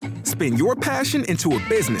spin your passion into a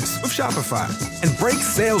business with Shopify and break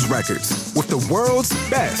sales records with the world's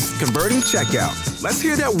best converting checkout. Let's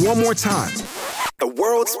hear that one more time. The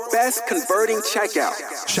world's best converting checkout.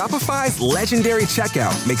 Shopify's legendary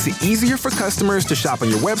checkout makes it easier for customers to shop on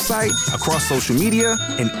your website, across social media,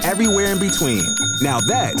 and everywhere in between. Now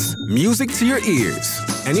that's music to your ears.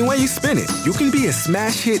 Any way you spin it, you can be a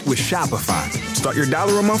smash hit with Shopify. Start your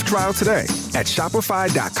 $1 a month trial today at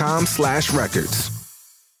shopify.com/records.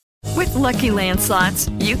 With Lucky Land Slots,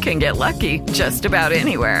 you can get lucky just about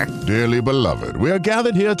anywhere. Dearly beloved, we are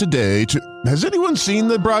gathered here today to... Has anyone seen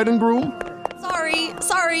the bride and groom?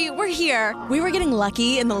 Sorry, we're here. We were getting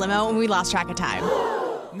lucky in the limo and we lost track of time.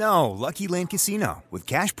 No, Lucky Land Casino, with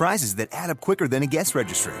cash prizes that add up quicker than a guest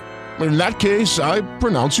registry. In that case, I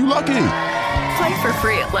pronounce you lucky. Play for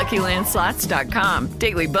free at LuckyLandSlots.com.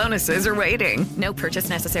 Daily bonuses are waiting. No purchase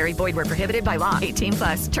necessary. Void where prohibited by law.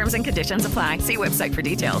 18+. Terms and conditions apply. See website for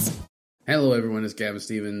details. Hello, everyone. It's Gavin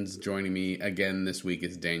Stevens. Joining me again this week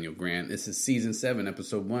is Daniel Grant. This is Season 7,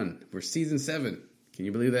 Episode 1. We're Season 7. Can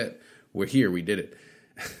you believe that? We're here. We did it.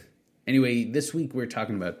 Anyway, this week we're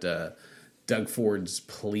talking about Doug Ford's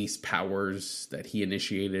police powers that he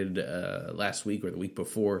initiated last week or the week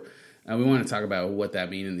before. We want to talk about what that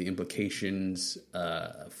means and the implications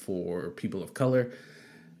for people of color.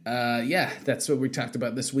 That's what we talked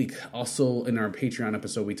about this week. Also, in our Patreon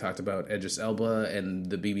episode, we talked about Idris Elba and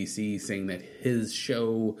the BBC saying that his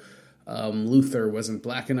show, Luther, wasn't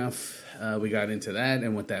black enough. We got into that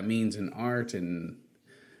and what that means in art and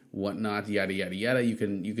whatnot, yada, yada, yada. You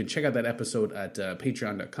can check out that episode at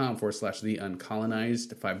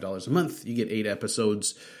patreon.com/theuncolonized, $5 a month. You get 8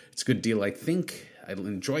 episodes. It's a good deal, I think. I'll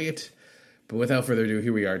enjoy it. But without further ado,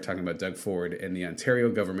 here we are talking about Doug Ford and the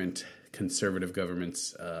Ontario government, conservative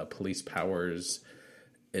government's police powers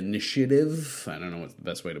initiative. I don't know what's the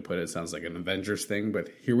best way to put it. It sounds like an Avengers thing, but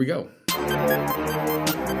here we go.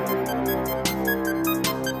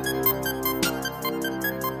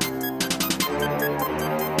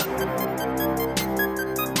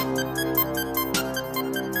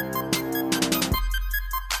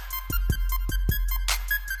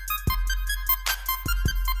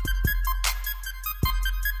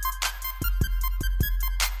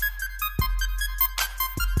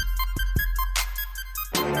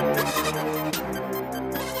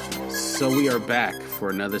 So we are back for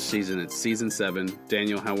another season. It's Season 7.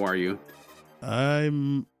 Daniel, how are you?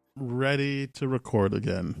 I'm ready to record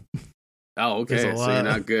again. Oh, okay. So you're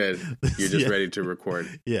not good. You're just ready to record.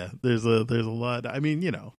 Yeah, there's a lot. I mean,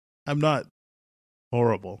 I'm not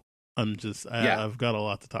horrible. I'm just I've got a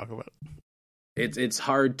lot to talk about. It's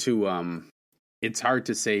hard to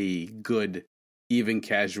say good even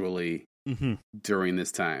casually during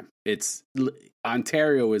this time.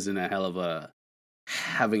 Ontario is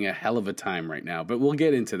having a hell of a time right now, but we'll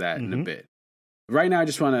get into that in a bit. Right now, we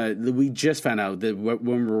just found out that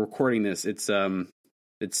when we're recording this, it's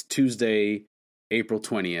Tuesday, April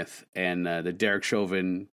 20th, and the Derek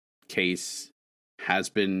Chauvin case has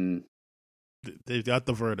been... They've got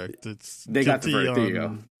the verdict. They got the verdict. There you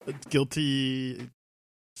go. Guilty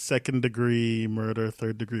second-degree murder,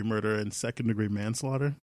 third-degree murder, and second-degree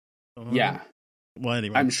manslaughter. Yeah. Well,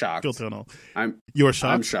 anyway. I'm shocked. Guilty on all. You're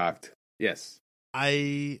shocked? I'm shocked. Yes.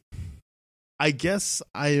 I guess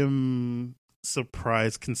I am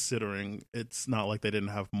surprised considering it's not like they didn't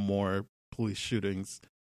have more police shootings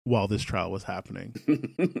while this trial was happening.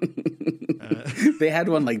 They had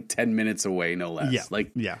one like 10 minutes away, no less.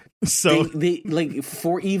 Yeah. So they like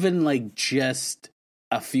for even like just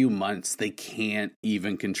a few months, they can't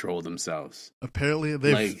even control themselves. Apparently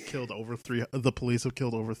they've killed the police have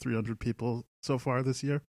killed over 300 people so far this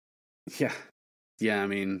year. Yeah. Yeah, I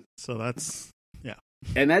mean, so that's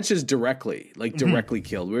and that's just directly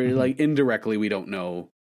killed. We're like indirectly, we don't know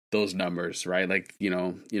those numbers, right? Like,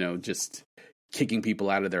 just kicking people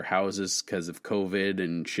out of their houses because of COVID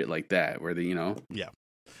and shit like that, where we don't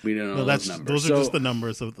know those numbers. Those are just the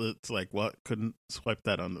numbers of it's like, what, couldn't swipe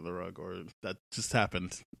that under the rug, or that just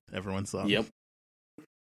happened. Everyone saw. Yep.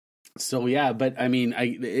 So, yeah, but I mean,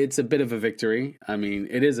 it's a bit of a victory. I mean,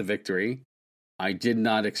 it is a victory. I did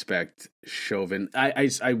not expect Chauvin.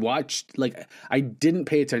 I watched, I didn't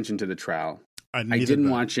pay attention to the trial. I didn't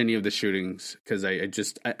watch any of the shootings because I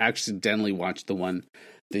accidentally watched the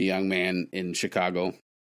young man in Chicago.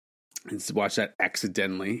 I watched that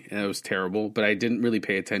accidentally, and it was terrible. But I didn't really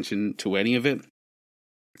pay attention to any of it.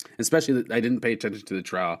 Especially, I didn't pay attention to the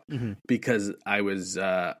trial because I was.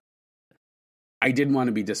 I didn't want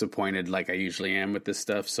to be disappointed like I usually am with this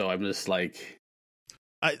stuff. So I'm just like.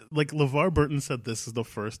 LeVar Burton said this is the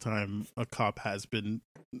first time a cop has been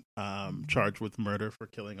charged with murder for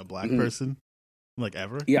killing a black person. like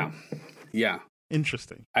ever. Yeah.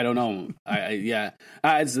 Interesting. I don't know.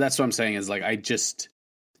 That's what I'm saying is like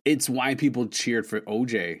it's why people cheered for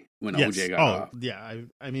OJ when OJ got off. Yeah,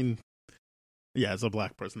 I mean, yeah, as a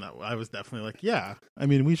black person, that I was definitely like, yeah, I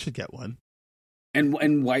mean, we should get one.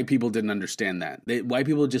 And white people didn't understand that. White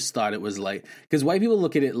people just thought it was like, because white people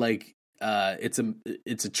look at it like it's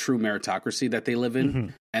a true meritocracy that they live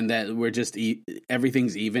in, and that we're just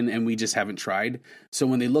everything's even, and we just haven't tried. So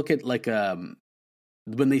when they look at like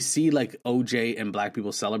when they see like OJ and black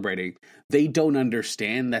people celebrating, they don't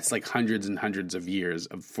understand that's like hundreds and hundreds of years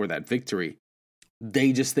for that victory.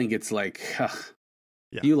 They just think it's like,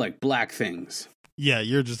 you like black things. Yeah,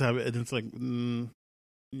 you're just having, and it's like,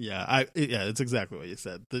 it's exactly what you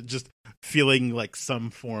said. Just feeling like some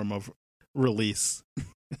form of release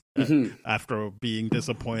after being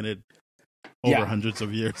disappointed over hundreds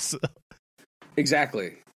of years.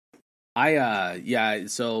 Exactly.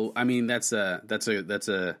 So I mean that's a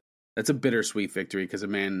bittersweet victory because a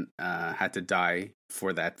man had to die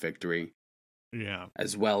for that victory. Yeah,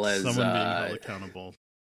 as well as someone being held accountable.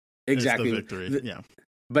 Exactly, the victory. Yeah,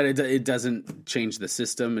 but it doesn't change the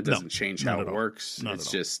system. It doesn't change how it works.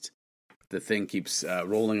 It's just the thing keeps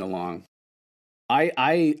rolling along.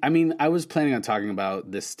 I mean, I was planning on talking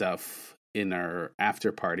about this stuff in our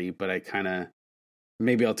after party, but I kind of.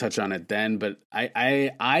 Maybe I'll touch on it then, but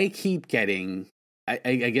I keep getting,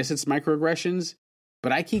 I guess it's microaggressions,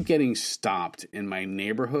 but I keep getting stopped in my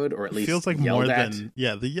neighborhood, or at least feels like yelled more at. Than,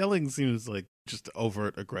 the yelling seems like just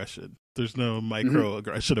overt aggression. There's no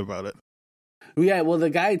microaggression about it. Yeah, well, the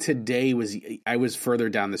guy today I was further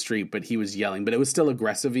down the street, but he was yelling, but it was still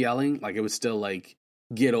aggressive yelling. Like it was still like,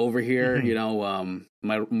 get over here,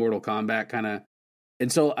 my Mortal Kombat kind of.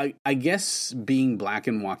 And so I guess being black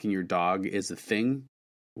and walking your dog is a thing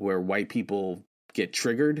where white people get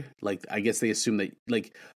triggered. Like, I guess they assume that,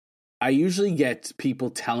 like, I usually get people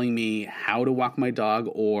telling me how to walk my dog,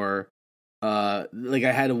 or like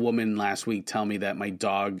I had a woman last week tell me that my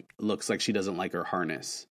dog looks like she doesn't like her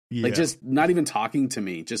harness. Yeah. Like, just not even talking to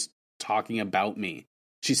me, just talking about me.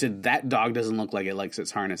 She said, that dog doesn't look like it likes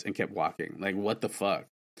its harness, and kept walking. Like, what the fuck?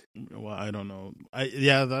 Well, I don't know.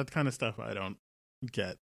 That kind of stuff I don't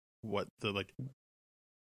get what the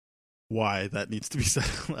why that needs to be said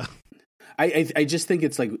out loud. I just think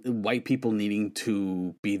it's like white people needing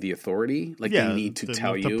to be the authority. Like they need to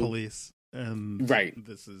tell you. The police. And right.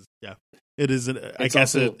 This is, it is, I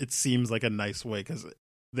guess also, it seems like a nice way because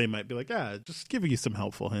they might be like, just giving you some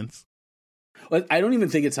helpful hints. I don't even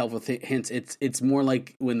think it's helpful hints. It's more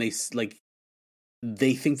like when they think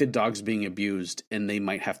the dog's being abused and they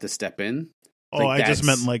might have to step in. Oh, I just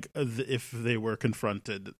meant like if they were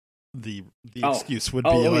confronted, the excuse would be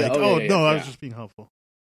I was just being helpful.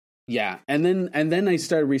 Yeah, and then I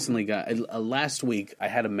started recently. Last week, I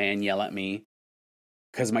had a man yell at me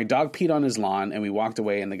because my dog peed on his lawn, and we walked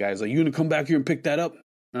away. And the guy's like, "You gonna come back here and pick that up?"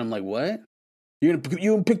 And I'm like, "What? You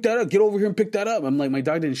gonna pick that up? Get over here and pick that up." I'm like, "My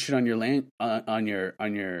dog didn't shit on your land on your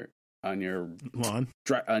lawn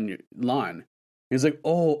on your lawn." He's like,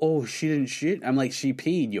 oh, she didn't shit? I'm like, she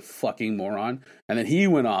peed, you fucking moron. And then he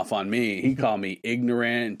went off on me. He called me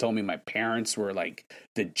ignorant and told me my parents were like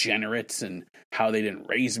degenerates and how they didn't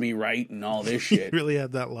raise me right and all this shit. He really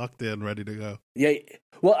had that locked in, ready to go. Yeah.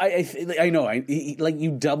 Well, I know. Like,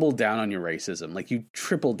 you double down on your racism. Like, you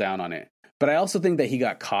triple down on it. But I also think that he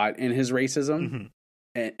got caught in his racism.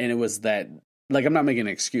 Mm-hmm. And it was that, like, I'm not making an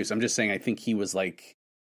excuse. I'm just saying I think he was like,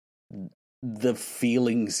 the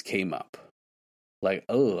feelings came up. Like,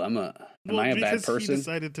 am I a bad person? He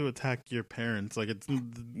decided to attack your parents. Like,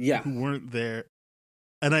 who weren't there.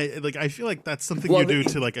 And I feel like that's something you do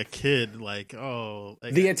to like a kid. Like,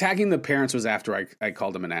 the attacking the parents was after I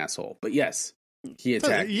called him an asshole. But yes, he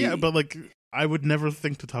attacked. Yeah, but like, I would never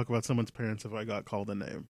think to talk about someone's parents if I got called a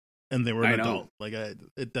name and they were an adult. Like,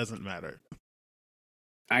 it doesn't matter.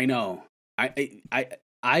 I know.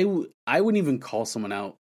 I wouldn't even call someone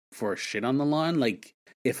out for a shit on the lawn. Like,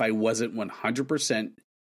 if I wasn't 100%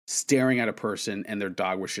 staring at a person and their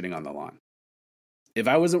dog was shitting on the lawn. If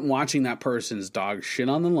I wasn't watching that person's dog shit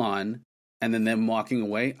on the lawn and then them walking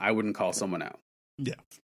away, I wouldn't call someone out. Yeah.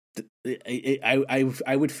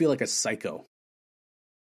 I would feel like a psycho.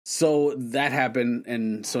 So that happened,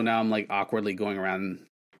 and so now I'm like awkwardly going around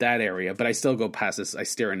that area, but I still go past this. I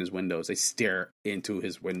stare in his windows. I stare into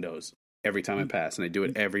his windows every time I pass, and I do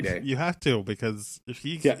it every day. You have to, because if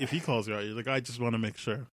he calls you out, you're like, I just want to make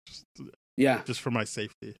sure. Just for my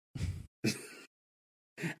safety.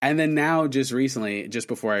 And then now, just recently, just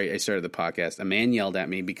before I started the podcast, a man yelled at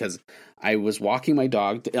me because I was walking my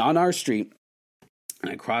dog on our street,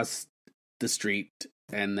 and I crossed the street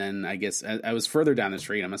And then I guess I was further down the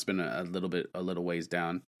street. I must have been a little ways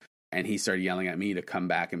down. And he started yelling at me to come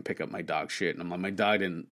back and pick up my dog shit. And I'm like, my dog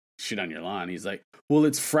didn't shit on your lawn. He's like, well,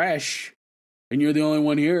 it's fresh, and you're the only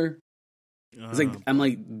one here. It's like, I'm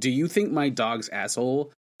like, do you think my dog's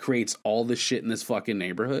asshole creates all the shit in this fucking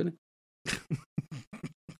neighborhood?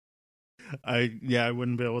 I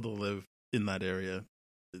wouldn't be able to live in that area.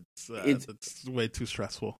 It's way too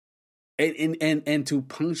stressful. And to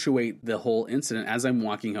punctuate the whole incident, as I'm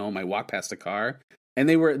walking home, I walk past a car, and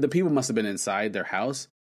the people must have been inside their house.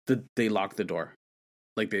 They locked the door,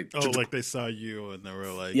 like they saw you and they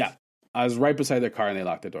were like, yeah. I was right beside their car and they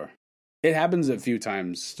locked the door. It happens a few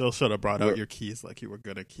times. Still should have brought out your keys like you were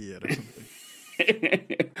gonna key it or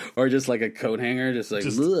something, or just like a coat hanger, just like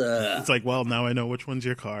it's like, well, now I know which one's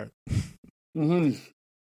your car. Mm-hmm.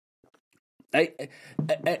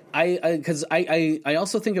 Because I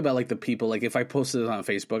also think about like the people, like if I posted it on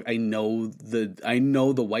Facebook, I know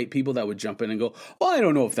the white people that would jump in and go, well, I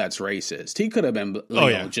don't know if that's racist. He could have been,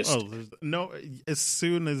 no. As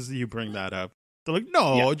soon as you bring that up, they're like,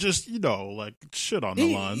 no, just like shit on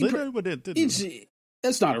the lawn.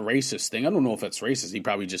 That's not a racist thing. I don't know if that's racist.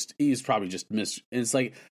 He's probably just And it's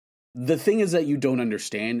like, the thing is that you don't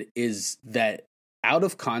understand is that, out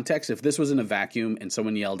of context, if this was in a vacuum and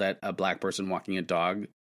someone yelled at a black person walking a dog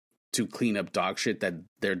to clean up dog shit that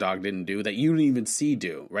their dog didn't do, that you didn't even see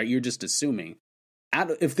do, right? You're just assuming.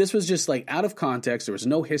 If this was just like out of context, there was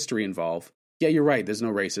no history involved, yeah, you're right, there's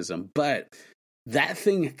no racism. But that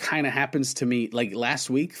thing kind of happens to me like last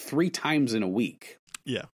week, 3 times in a week.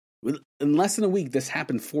 Yeah. In less than a week, this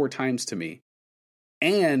happened 4 times to me.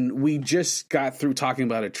 And we just got through talking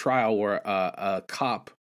about a trial where a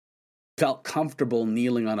cop felt comfortable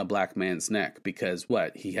kneeling on a black man's neck because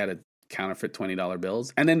he had a counterfeit $20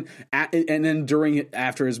 bills, and then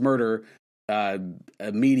after his murder,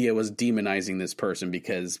 media was demonizing this person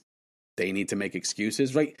because they need to make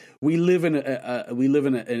excuses. Right? We live in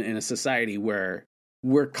a society where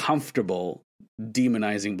we're comfortable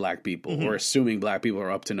demonizing black people or assuming black people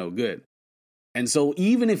are up to no good. And so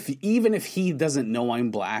even if he doesn't know I'm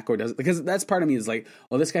black or doesn't, because that's part of me is like,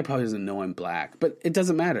 well, this guy probably doesn't know I'm black, but it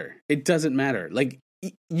doesn't matter. It doesn't matter. Like,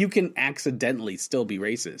 you can accidentally still be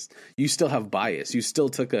racist. You still have bias. You still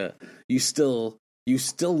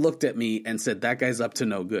looked at me and said, that guy's up to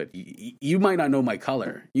no good. You might not know my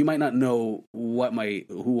color. You might not know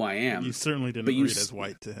who I am. You certainly didn't read as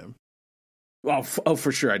white to him. Well,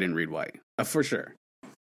 for sure I didn't read white. For sure.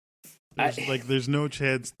 There's no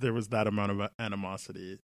chance there was that amount of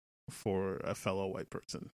animosity for a fellow white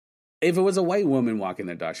person. If it was a white woman walking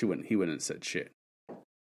the dog, he wouldn't have said shit.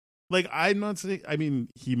 Like, I'm not saying, I mean,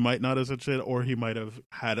 he might not have said shit, or he might have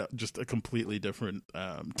had just a completely different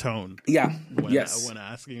tone. Yeah. When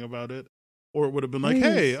asking about it. Or it would have been like,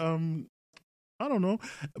 hey, I don't know.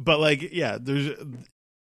 But like, yeah, there's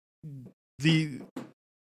the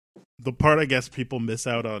part I guess people miss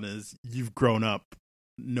out on is you've grown up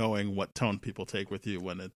knowing what tone people take with you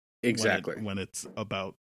when it's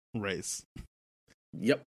about race.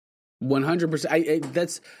 Yep.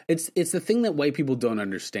 100%. It's the thing that white people don't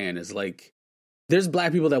understand is like, there's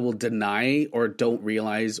black people that will deny or don't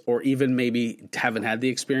realize or even maybe haven't had the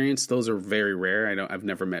experience. Those are very rare. I've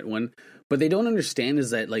never met one, but they don't understand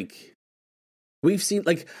is that like, we've seen,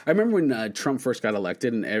 like, I remember when Trump first got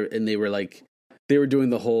elected and they were like, they were doing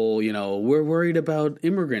the whole, we're worried about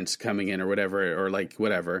immigrants coming in or whatever, or like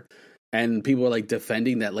whatever. And people were like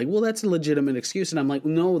defending that, like, well, that's a legitimate excuse. And I'm like,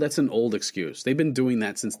 no, that's an old excuse. They've been doing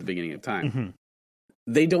that since the beginning of time. Mm-hmm.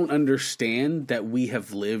 They don't understand that we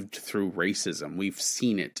have lived through racism. We've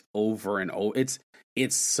seen it over and over.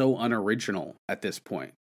 It's so unoriginal at this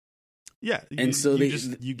point. Yeah.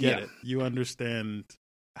 You get it. You understand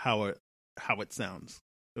how it sounds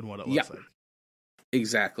and what it looks like.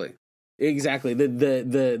 Exactly.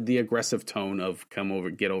 The aggressive tone of come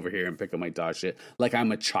over, get over here and pick up my dog shit. Like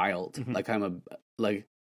I'm a child. Mm-hmm. Like I'm like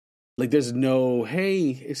there's no, hey,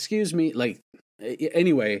 excuse me. Like,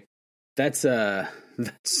 anyway, that's I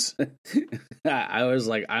was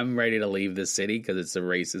like, I'm ready to leave this city because it's a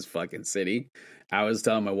racist fucking city. I was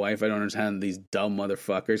telling my wife, I don't understand these dumb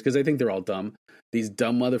motherfuckers, because I think they're all dumb. These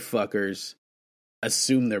dumb motherfuckers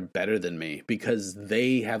assume they're better than me because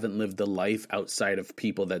they haven't lived a life outside of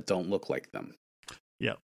people that don't look like them.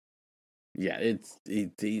 Yeah. Yeah,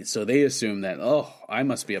 so they assume that, oh, I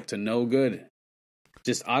must be up to no good.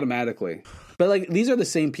 Just automatically. But like, these are the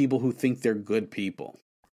same people who think they're good people.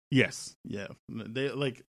 Yes. Yeah. They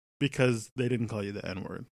like, because they didn't call you the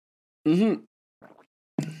N-word. Mm-hmm.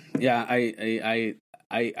 Yeah,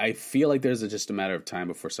 I feel like there's just a matter of time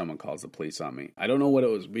before someone calls the police on me. I don't know what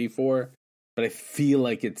it was before, but I feel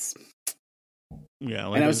like it's Yeah,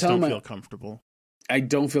 like and I just don't feel comfortable. I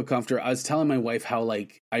don't feel comfortable. I was telling my wife how,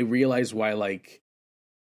 like, I realized why, like,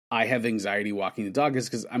 I have anxiety walking the dog is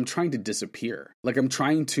because I'm trying to disappear. Like, I'm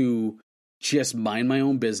trying to just mind my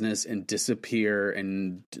own business and disappear,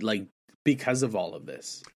 and, like, because of all of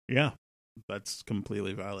this. Yeah, that's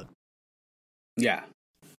completely valid. Yeah.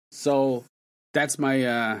 So that's my,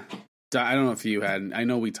 I don't know if you had, I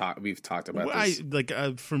know we've talked about this.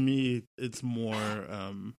 For me, it's more,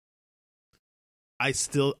 I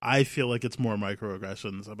feel like it's more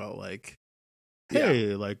microaggressions about, like,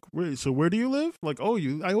 hey, like, so where do you live? Like, oh,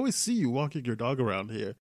 I always see you walking your dog around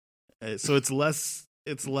here. So it's less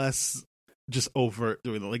just overt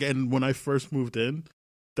doing that. Like, and when I first moved in,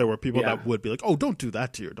 there were people that would be like, oh, don't do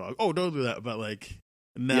that to your dog. Oh, don't do that. But, like,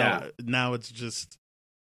 now it's just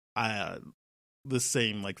the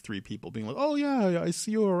same, like, 3 people being like, oh, yeah, I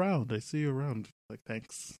see you around. Like,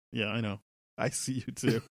 thanks. Yeah, I know. I see you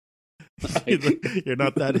too. You're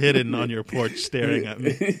not that hidden on your porch staring at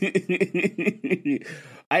me.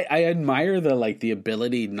 I admire the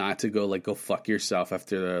ability not to go fuck yourself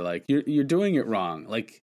after they're like, you're doing it wrong.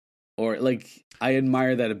 Like, or like, I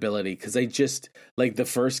admire that ability because I just, like,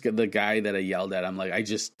 the guy that I yelled at, I'm like,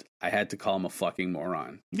 I had to call him a fucking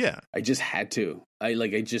moron. Yeah. I just had to. I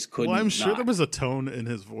just couldn't. Well, I'm sure there was a tone in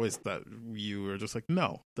his voice that you were just like,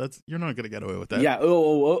 no, you're not going to get away with that. Yeah.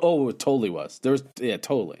 Oh, it totally was.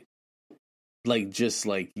 Totally. Like, just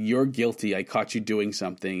like, you're guilty. I caught you doing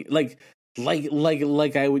something. Like you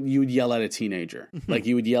would yell at a teenager. Like,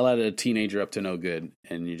 you would yell at a teenager up to no good,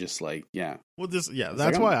 and you're just like, yeah. Well, that's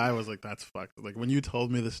why I was like, that's fucked. Like, when you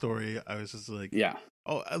told me the story, I was just like, yeah.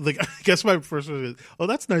 Oh, like, I guess my first one is, oh,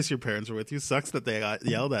 that's nice your parents were with you. Sucks that they got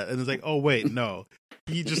yelled at. And it's like, oh, wait, no.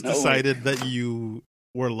 He just decided that you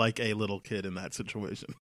were like a little kid in that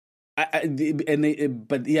situation.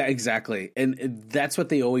 But yeah, exactly. And that's what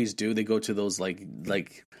they always do. They go to those, like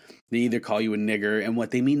they either call you a nigger, and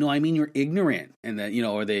what they mean, no, I mean, you're ignorant. And that,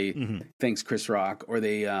 or they, thanks Chris Rock, or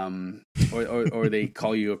they, or they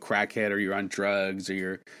call you a crackhead, or you're on drugs,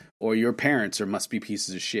 or your parents must be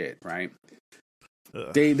pieces of shit, right?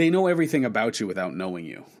 Ugh. They know everything about you without knowing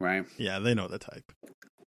you, right? Yeah, they know the type.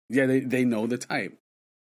 Yeah, they know the type.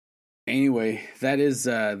 Anyway, this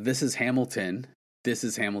is Hamilton. This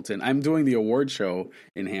is Hamilton. I'm doing the award show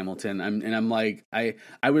in Hamilton. I'm like,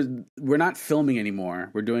 we're not filming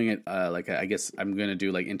anymore. We're doing it I guess I'm gonna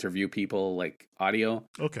do, like, interview people, like, audio.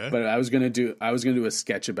 Okay. But I was gonna do a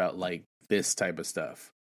sketch about, like, this type of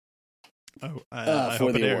stuff. Oh, I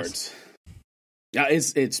for the awards. Yeah,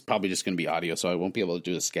 it's probably just gonna be audio, so I won't be able to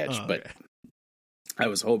do a sketch. Oh, but okay. I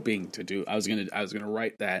was hoping to do. I was gonna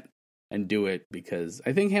write that and do it because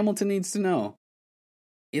I think Hamilton needs to know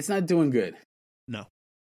it's not doing good. No,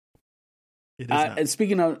 it is not. And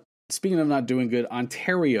speaking of not doing good,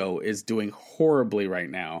 Ontario is doing horribly right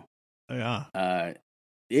now. Yeah,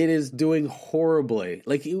 it is doing horribly.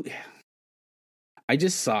 Like, I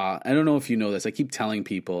just saw. I don't know if you know this. I keep telling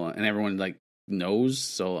people, and everyone, like, knows.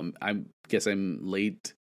 So I guess I'm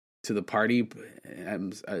late to the party.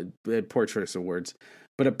 I'm poor choice of words,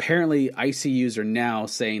 but apparently ICUs are now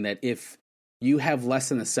saying that if you have less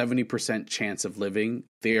than a 70% chance of living,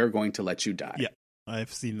 they are going to let you die. Yeah,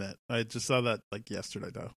 I've seen that. I just saw that, like, yesterday,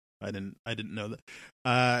 though. I didn't know that.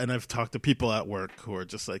 And I've talked to people at work who are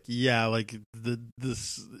just like, yeah, like,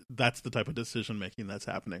 that's the type of decision making that's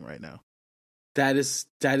happening right now. That is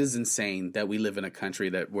insane that we live in a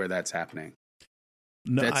country where that's happening.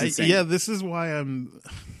 No, this is why I'm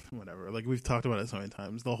whatever. Like, we've talked about it so many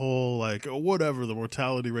times. The whole, like, whatever the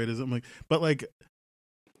mortality rate is. I'm like, but, like,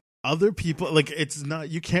 other people, like, it's not,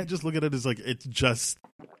 you can't just look at it as, like, it's just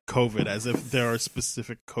COVID, as if there are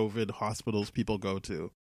specific COVID hospitals people go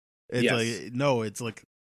to. It's like, no, it's like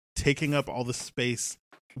taking up all the space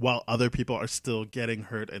while other people are still getting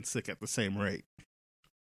hurt and sick at the same rate.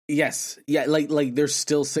 Yes. Yeah, like there's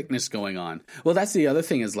still sickness going on. Well, that's the other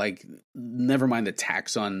thing is, like, never mind the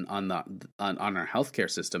tax on our healthcare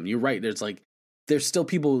system. You're right. There's still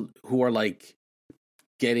people who are, like,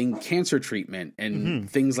 getting cancer treatment and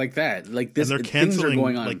things like that. Like, this, and they're things canceling, are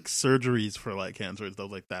going on, like, surgeries for, like, cancer and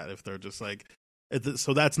stuff like that. If they're just like,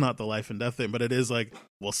 so that's not the life and death thing, but it is like,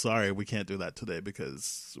 well, sorry, we can't do that today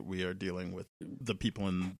because we are dealing with the people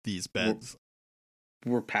in these beds.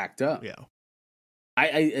 We're packed up. Yeah.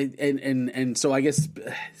 And so I guess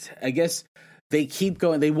they keep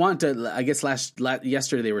going. They want to. I guess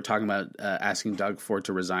yesterday they were talking about asking Doug Ford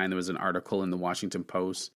to resign. There was an article in the Washington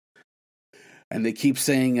Post, and they keep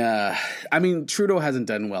saying. I mean, Trudeau hasn't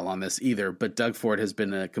done well on this either, but Doug Ford has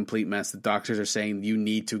been a complete mess. The doctors are saying you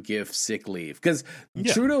need to give sick leave because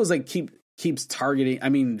Trudeau is like keeps targeting. I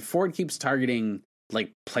mean, Ford keeps targeting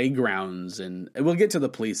like playgrounds, and we'll get to the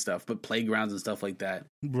police stuff, but playgrounds and stuff like that.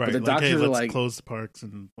 Right. But the like, doctors hey, are let's like, close parks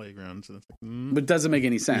and playgrounds. And it's like, but it doesn't make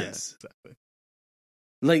any sense. Yeah, exactly.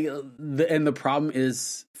 Like, and the problem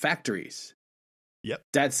is factories. Yep.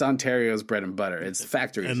 That's Ontario's bread and butter. It's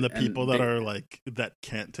factories. And the people that are like, that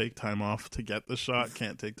can't take time off to get the shot,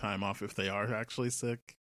 can't take time off if they are actually sick.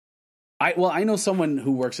 I know someone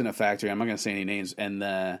who works in a factory. I'm not going to say any names, and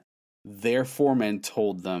their foreman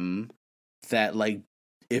told them that, like,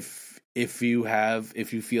 if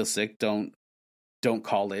you feel sick, don't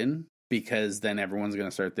call in, because then everyone's going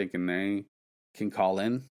to start thinking they can call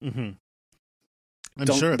in. Mm-hmm.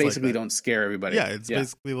 Don't scare everybody. Yeah, it's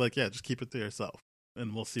basically like, just keep it to yourself,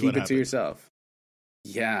 and we'll see what happens. Keep it to yourself.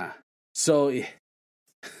 Yeah. So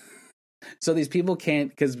these people can't,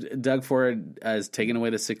 because Doug Ford has taken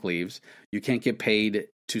away the sick leaves. You can't get paid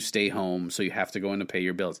to stay home, so you have to go in to pay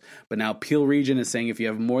your bills. But now Peel Region is saying if you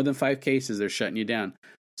have more than 5 cases, they're shutting you down.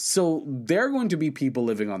 So there are going to be people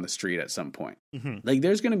living on the street at some point. Mm-hmm. Like,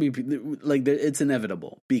 there's going to be, like, it's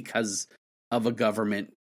inevitable because of a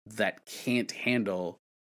government that can't handle.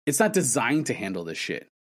 It's not designed to handle this shit.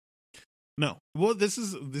 No. Well, this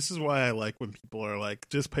is why I like when people are like,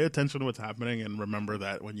 just pay attention to what's happening and remember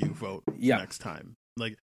that when you vote next time.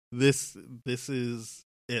 Like, this is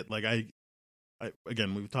it. Like, I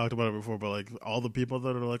again, we've talked about it before, but like all the people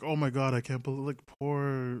that are like, oh my God, I can't believe, like,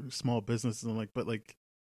 poor small businesses. I'm like, but like,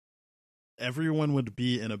 everyone would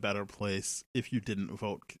be in a better place if you didn't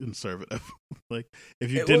vote conservative. Like,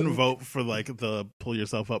 if you didn't vote for like the pull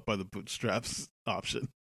yourself up by the bootstraps option.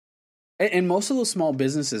 And most of those small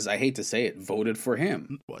businesses, I hate to say it, voted for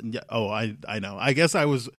him. Yeah. Oh, I know. I guess I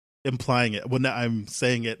was implying it. When I'm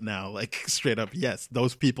saying it now, like, straight up, yes,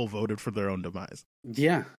 those people voted for their own demise.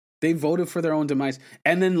 Yeah, they voted for their own demise.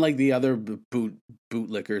 And then, like, the other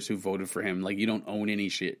bootlickers who voted for him, like, you don't own any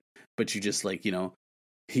shit, but you just, like, you know,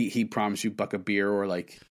 he promised you buck a beer, or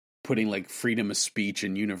like putting like freedom of speech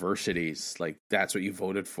in universities. Like, that's what you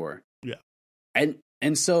voted for. Yeah. And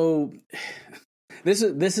so This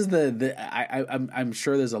is I'm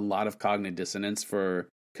sure there's a lot of cognitive dissonance for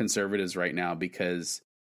conservatives right now, because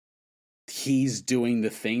he's doing the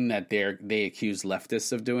thing that they accuse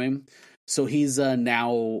leftists of doing. So he's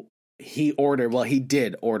he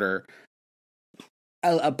did order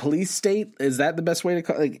a police state. Is that the best way to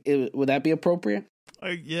call, like, would that be appropriate?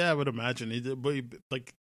 Yeah, I would imagine. But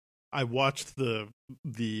like, I watched the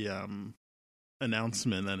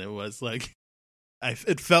announcement, and it was like,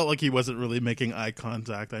 it felt like he wasn't really making eye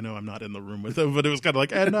contact. I know I'm not in the room with him, but it was kind of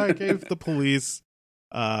like, and I gave the police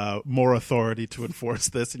more authority to enforce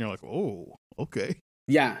this. And you're like, oh, okay.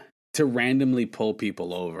 Yeah, to randomly pull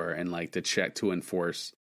people over and like to check to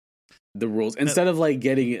enforce the rules instead of like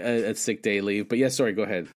getting a sick day leave. But yeah, sorry, go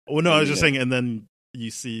ahead. Oh, no, I was just saying, and then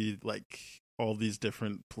you see like all these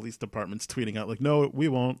different police departments tweeting out like, no, we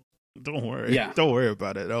won't. Don't worry. Yeah. Don't worry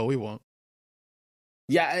about it. Oh, we won't.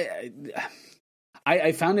 Yeah,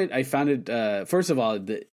 I found it. First of all,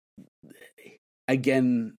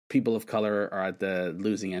 again, people of color are at the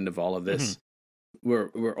losing end of all of this.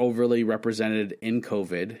 Mm-hmm. We're overly represented in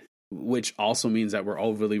COVID, which also means that we're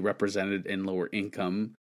overly represented in lower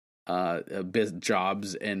income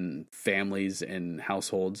jobs and families and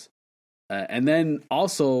households. And then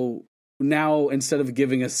also now, instead of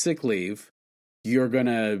giving us sick leave, you're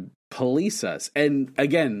gonna police us. And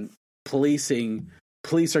again, police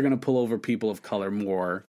are going to pull over people of color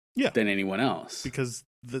more than anyone else. Because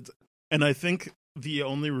and I think the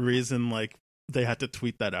only reason like they had to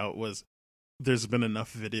tweet that out was there's been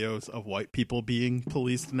enough videos of white people being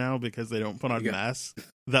policed now because they don't put on masks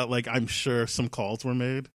that like I'm sure some calls were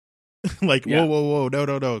made. Like, whoa,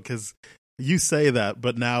 no, because you say that,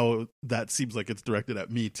 but now that seems like it's directed at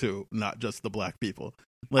me too, not just the black people.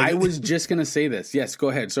 Like, I was just gonna say this. Yes, go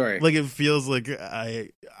ahead. Sorry. Like, it feels like I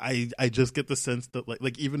just get the sense that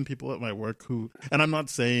like even people at my work who, and I'm not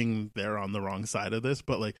saying they're on the wrong side of this,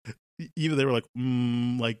 but like even they were like,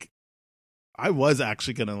 like I was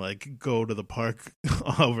actually gonna like go to the park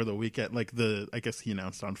over the weekend. Like I guess he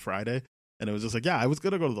announced on Friday, and it was just like, yeah, I was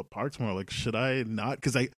gonna go to the park tomorrow. Like, should I not?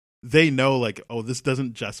 Because they know like, oh, this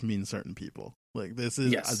doesn't just mean certain people. Like this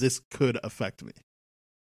this could affect me.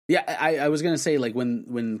 Yeah, I was gonna say, like,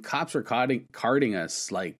 when cops were carding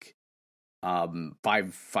us like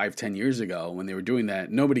 5-10 years ago, when they were doing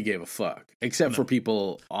that, nobody gave a fuck except for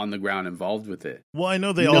people on the ground involved with it. Well, I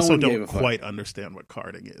know they also don't quite understand what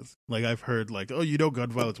carding is. Like, I've heard like, oh, you know,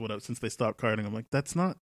 gun violence went up since they stopped carding. I'm like, that's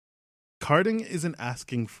not, carding isn't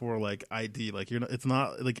asking for like ID. Like, you're not. It's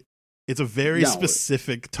not like, it's a very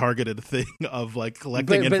specific targeted thing of like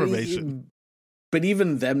collecting information. But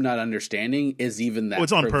even them not understanding is even that. Well,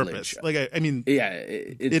 it's on privilege. purpose. Like, I mean, yeah,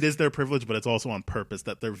 it is their privilege, but it's also on purpose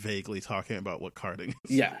that they're vaguely talking about what carding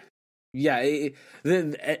is. Yeah, yeah. It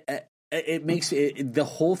makes the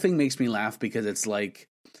whole thing makes me laugh because it's like,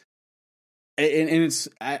 and it's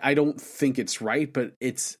I don't think it's right, but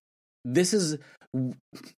this is.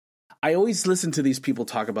 I always listen to these people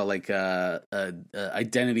talk about like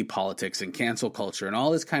identity politics and cancel culture and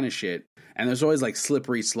all this kind of shit. And there's always like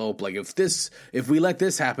slippery slope. Like if we let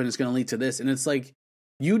this happen, it's going to lead to this. And it's like,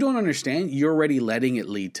 you don't understand. You're already letting it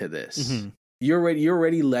lead to this. Mm-hmm. You're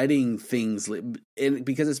already letting things,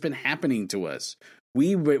 because it's been happening to us.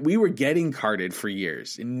 We were getting carded for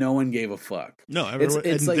years and no one gave a fuck. No, everyone,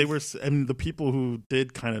 it's like, the people who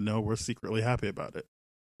did kind of know were secretly happy about it.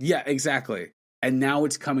 Yeah, exactly. And now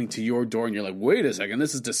it's coming to your door and you're like, wait a second,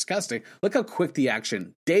 this is disgusting. Look how quick the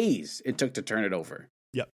action, days it took to turn it over.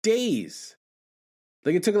 Yep. Days.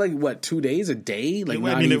 Like it took like what, 2 days, a day? Like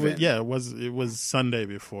it was Sunday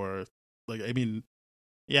before. Like, I mean,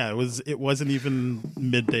 yeah, it wasn't even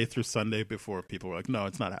midday through Sunday before people were like, no,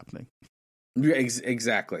 it's not happening.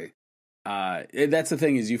 Exactly. That's the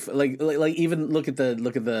thing is you like even look at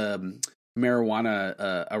the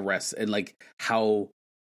marijuana arrests and like how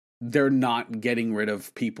they're not getting rid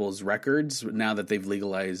of people's records now that they've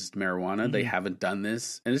legalized marijuana. Mm-hmm. They haven't done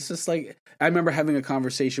this. And it's just like, I remember having a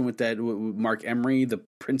conversation with Mark Emery, the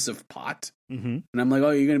Prince of Pot. Mm-hmm. And I'm like,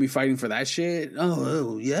 oh, you're going to be fighting for that shit?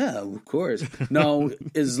 Oh, yeah, of course. No,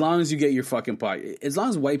 as long as you get your fucking pot, as long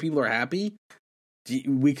as white people are happy,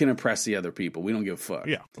 we can oppress the other people. We don't give a fuck.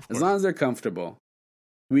 Yeah, as long as they're comfortable,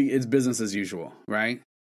 it's business as usual, right?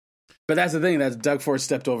 But that's the thing. That's Doug Ford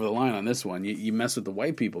stepped over the line on this one. You mess with the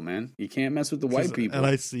white people, man. You can't mess with the white people. And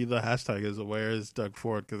I see the hashtag is where is Doug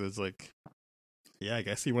Ford, because it's like, yeah, I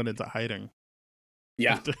guess he went into hiding.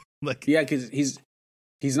 Yeah, because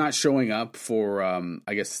he's not showing up for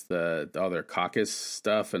I guess the other caucus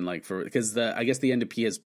stuff and like because I guess the NDP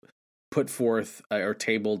has put forth or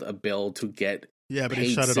tabled a bill to get but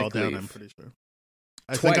he shut it all down. I'm pretty sure.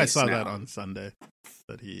 I think I saw that on Sunday.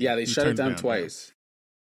 They shut it down twice. Now.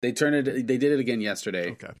 They did it again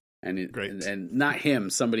yesterday. Okay. Great. And not him,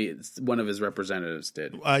 one of his representatives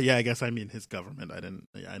did. Yeah, I guess I mean his government. I didn't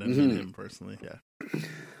mean him personally. Yeah.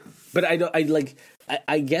 But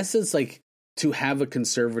I guess it's like to have a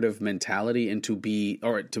conservative mentality and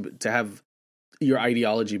to have your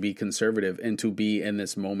ideology be conservative and to be in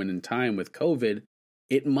this moment in time with COVID,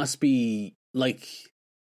 it must be like,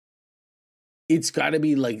 it's got to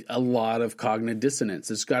be like a lot of cognitive dissonance.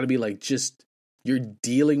 It's got to be like just, you're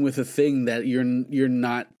dealing with a thing that you're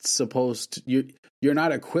not supposed to, you're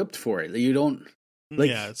not equipped for it. You don't like.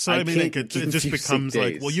 Yeah, so I mean, it just becomes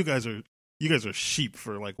like, well, you guys are sheep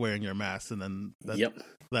for like wearing your mask, and then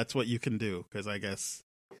that's what you can do, because I guess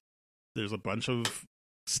there's a bunch of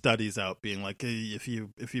studies out being like, hey, if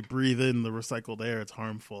you breathe in the recycled air, it's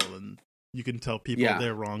harmful, and you can tell people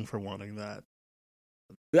they're wrong for wanting that.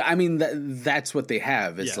 I mean, that's what they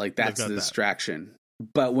have. It's like that's the distraction.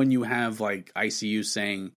 But when you have like ICU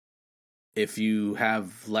saying, if you have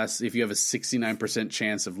a 69%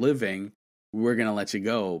 chance of living, we're going to let you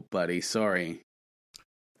go, buddy. Sorry.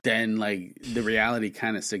 Then like the reality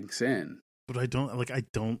kind of sinks in. But I don't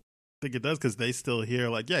think it does, because they still hear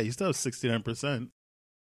like, yeah, you still have 69%.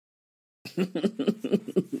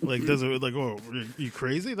 Like, does it like, oh, are you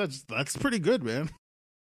crazy? That's pretty good, man.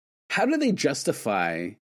 How do they justify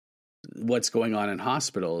what's going on in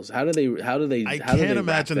hospitals? How do they I can't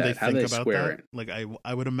imagine they think about that. Like I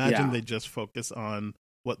would imagine they just focus on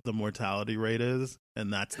what the mortality rate is,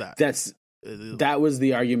 and that's that. That was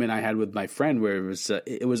the argument I had with my friend, where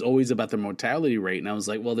it was always about the mortality rate, and I was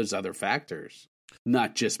like, well, there's other factors,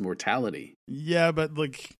 not just mortality. Yeah, but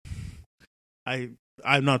like I'm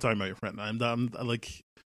not talking about your friend. I'm like,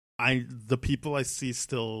 the people I see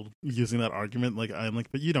still using that argument, like I'm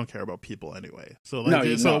like, but you don't care about people anyway. So like,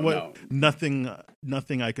 no.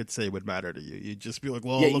 Nothing I could say would matter to you. You'd just be like,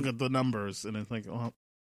 well, look at the numbers, and it's like, well,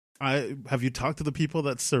 have you talked to the people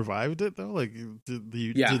that survived it though? Like, do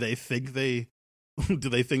they think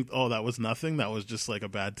oh, that was nothing? That was just like a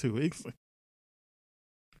bad 2 weeks.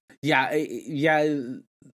 Yeah.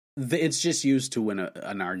 It's just used to win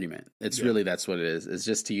an argument. It's really, that's what it is. It's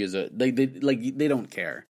just to use they don't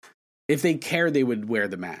care. If they care, they would wear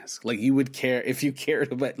the mask. Like, you would care if you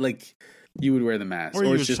cared about, like, you would wear the mask. Or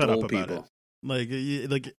it's just old people. Like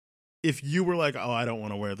if you were like, oh, I don't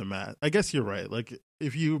want to wear the mask. I guess you're right. Like,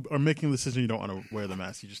 if you are making the decision you don't want to wear the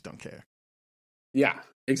mask, you just don't care. Yeah,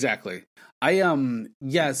 exactly.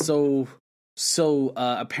 So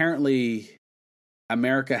apparently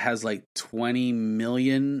America has like 20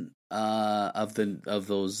 million of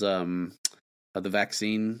those of the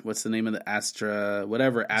vaccine. What's the name of the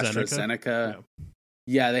AstraZeneca?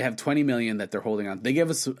 Yeah, they have 20 million that they're holding on. They gave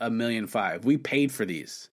us $1.5 million. We paid for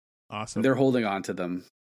these. Awesome. They're holding on to them,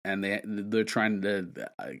 and they're trying to. The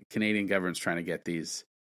Canadian government's trying to get these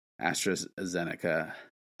AstraZeneca,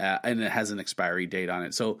 and it has an expiry date on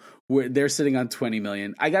it. So they're sitting on 20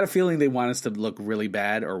 million. I got a feeling they want us to look really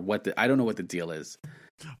bad, or I don't know what the deal is.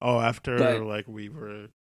 Oh, after we were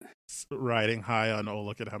riding high on,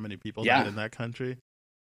 look at how many people died in that country,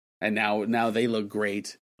 and now they look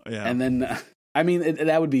great. Yeah, and then. I mean,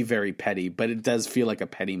 that would be very petty, but it does feel like a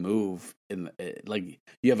petty move. Like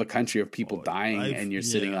you have a country of people dying, and you're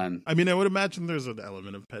sitting on. I mean, I would imagine there's an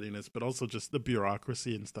element of pettiness, but also just the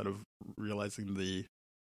bureaucracy instead of realizing the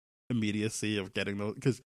immediacy of getting those.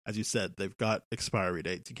 Because, as you said, they've got expiry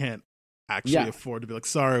dates. You can't actually afford to be like,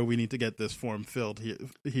 sorry, we need to get this form filled here,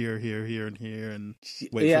 and here, and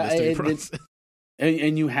wait for this to be processed.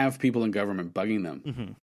 And you have people in government bugging them.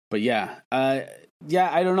 Mm-hmm. But I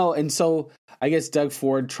don't know. And so I guess Doug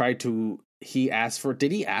Ford did he ask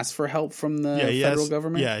for help from the federal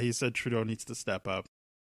government? Yeah, he said Trudeau needs to step up.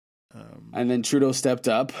 And then Trudeau stepped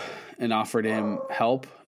up and offered him help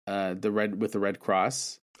with the Red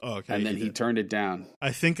Cross. Oh, okay. And then he turned it down.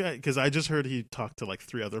 I think because I just heard he talked to like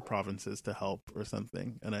 3 other provinces to help or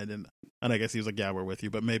something. And I didn't. And I guess he was like, yeah, we're with you.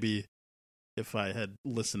 But maybe if I had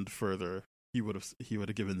listened further, he would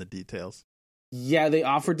have given the details. Yeah, they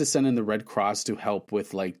offered to send in the Red Cross to help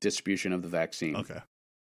with like distribution of the vaccine. Okay.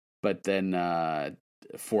 But then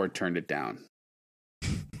Ford turned it down.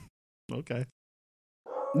 Okay.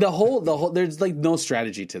 The whole there's like no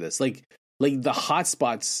strategy to this. Like the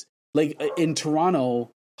hotspots, like in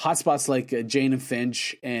Toronto, hotspots like Jane and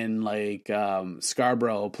Finch and like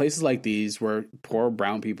Scarborough, places like these where poor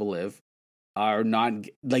brown people live are not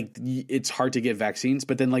like it's hard to get vaccines.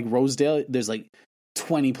 But then like Rosedale, there's like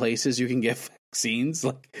 20 places you can get vaccines.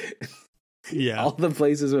 Like, all the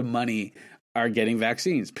places with money are getting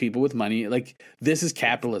vaccines. People with money, like this is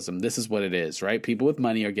capitalism. This is what it is, right? People with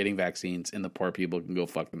money are getting vaccines, and the poor people can go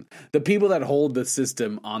fuck them. The people that hold the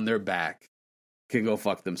system on their back can go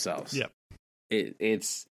fuck themselves. Yep.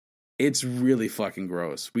 It's really fucking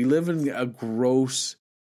gross. We live in a gross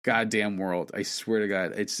goddamn world. I swear to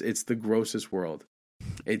God, it's the grossest world.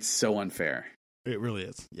 It's so unfair. It really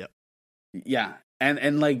is. Yep. Yeah.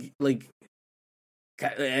 And like,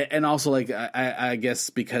 and also like, I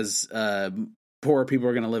guess because poor people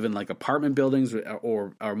are going to live in like apartment buildings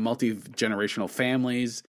or multi-generational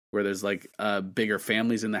families where there's like bigger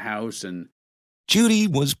families in the house. And Judy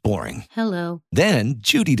was boring. Hello. Then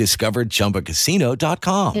Judy discovered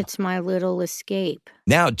ChumbaCasino.com. It's my little escape.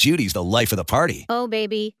 Now Judy's the life of the party. Oh,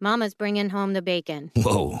 baby, mama's bringing home the bacon.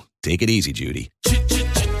 Whoa, take it easy, Judy.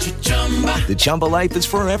 The Chumba life is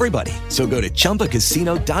for everybody. So go to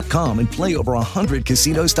ChumbaCasino.com and play over 100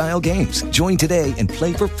 casino-style games. Join today and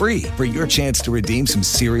play for free for your chance to redeem some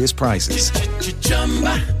serious prizes.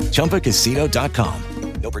 ChumbaCasino.com.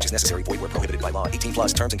 No purchase necessary. Void where prohibited by law.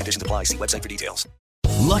 18+ terms and conditions apply. See website for details.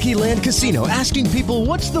 Lucky Land Casino, asking people,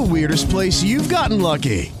 what's the weirdest place you've gotten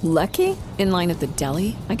lucky? Lucky? In line at the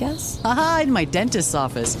deli, I guess? Aha, in my dentist's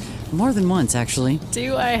office. More than once, actually.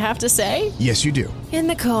 Do I have to say? Yes, you do. In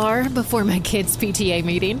the car before my kids' PTA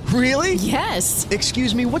meeting. Really? Yes.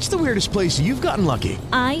 Excuse me, what's the weirdest place you've gotten lucky?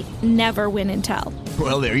 I never win and tell.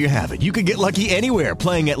 Well, there you have it. You can get lucky anywhere,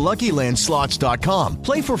 playing at LuckyLandSlots.com.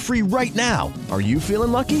 Play for free right now. Are you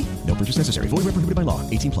feeling lucky? No purchase necessary. Void where prohibited by law.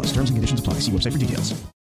 18+. Terms and conditions apply. See website for details.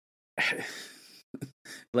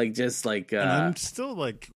 And I'm still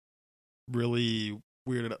like really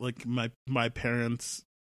weird. Like my parents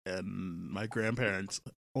and my grandparents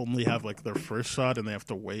only have like their first shot, and they have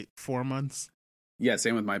to wait 4 months. Yeah,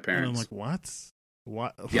 same with my parents. And I'm like, what?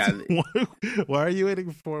 What? Yeah. Why are you waiting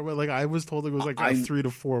 4 months? Like I was told it was like a 3 to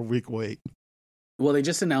 4 week wait. Well, they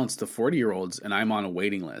just announced the 40-year-olds, and I'm on a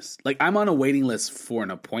waiting list. Like I'm on a waiting list for an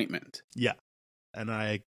appointment. Yeah, and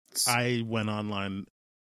I went online.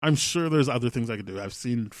 I'm sure there's other things I could do. I've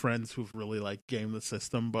seen friends who've really like gamed the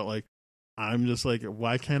system, but like I'm just like,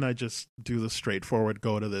 why can't I just do the straightforward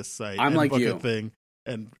go to this site? I'm and like book you. a thing,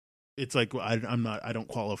 and it's like I don't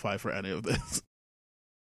qualify for any of this.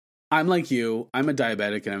 I'm like you. I'm a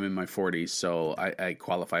diabetic and I'm in my 40s, so I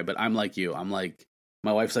qualify. But I'm like you. I'm like,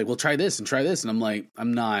 my wife's like, well, try this, and I'm like,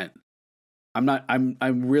 I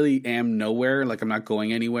really am nowhere. Like I'm not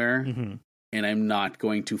going anywhere, and I'm not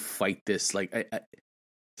going to fight this. Like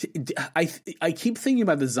I keep thinking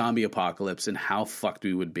about the zombie apocalypse and how fucked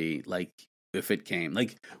we would be. Like if it came,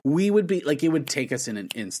 like we would be like, it would take us in an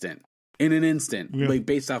instant, Yeah. like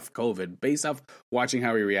based off COVID, based off watching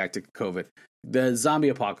how we react to COVID. The zombie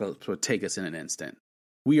apocalypse would take us in an instant.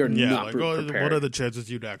 We are Yeah, not like, prepared. what are the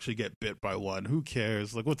chances you'd actually get bit by one? Who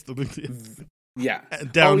cares? Like, what's the big deal? Yeah.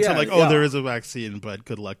 Down to like, there is a vaccine, but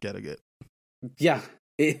good luck getting it. Yeah.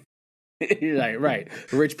 Right.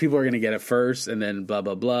 Rich people are going to get it first, and then blah,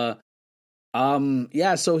 blah, blah.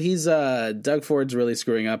 Yeah, so he's, Doug Ford's really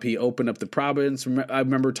screwing up. He opened up the province. I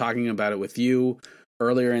remember talking about it with you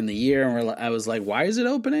earlier in the year, and I was like, why is it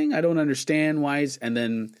opening? I don't understand why. And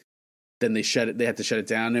then they shut it. They had to shut it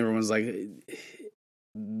down. Everyone's like,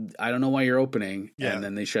 I don't know why you're opening. Yeah. And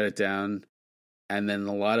then they shut it down. And then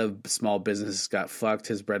a lot of small businesses got fucked.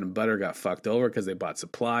 His bread and butter got fucked over because they bought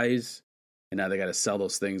supplies. And now they got to sell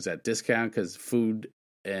those things at discount because food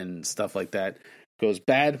and stuff like that goes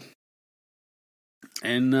bad.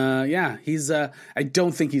 And he's. I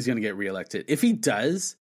don't think he's going to get reelected. If he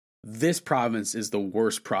does, this province is the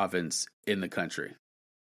worst province in the country.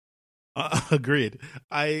 Agreed.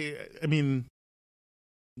 I mean,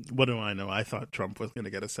 what do I know? I thought Trump was going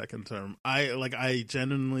to get a second term. I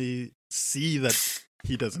genuinely see that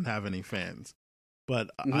he doesn't have any fans, but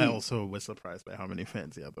I also was surprised by how many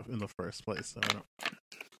fans he had in the first place. So I don't.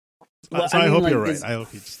 Well, so I hope you're right. I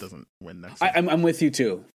hope he just doesn't win next. I'm with you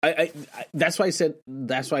too. I that's why I said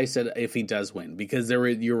if he does win, because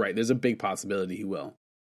you're right. There's a big possibility he will.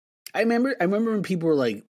 I remember when people were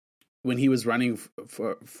like, when he was running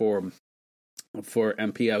for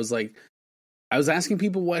MP, I was asking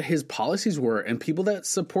people what his policies were, and people that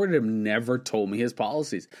supported him never told me his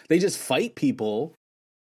policies. They just fight people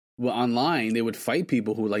online. They would fight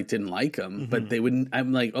people who didn't like him, but they wouldn't.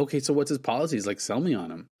 I'm like, okay, so what's his policies? Like, sell me on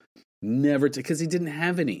him. Never, because he didn't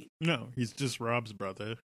have any. No, he's just Rob's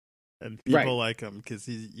brother, and people like him because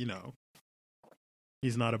he's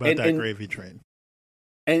not about that gravy train.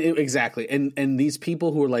 And exactly, and these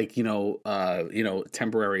people who are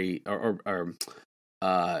temporary or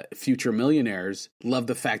future millionaires love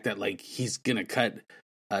the fact that he's gonna cut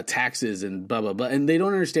taxes and blah blah blah, and they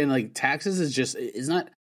don't understand taxes is not,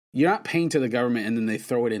 you're not paying to the government and then they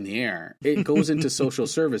throw it in the air. It goes into social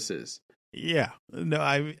services. Yeah, no,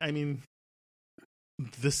 I mean,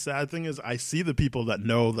 the sad thing is I see the people that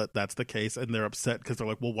know that that's the case and they're upset because they're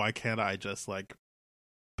like, well, why can't I just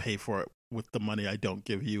pay for it with the money I don't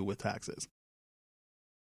give you with taxes?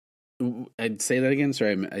 I'd say that again.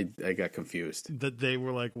 Sorry, I got confused. That they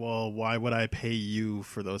were like, well, why would I pay you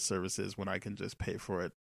for those services when I can just pay for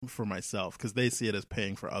it for myself? Because they see it as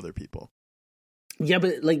paying for other people. Yeah,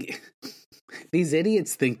 but these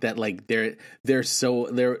idiots think that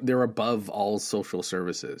they're above all social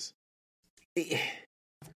services.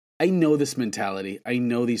 I know this mentality. I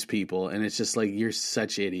know these people, and it's just you're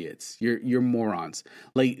such idiots. You're morons.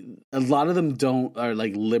 A lot of them are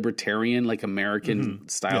libertarian, American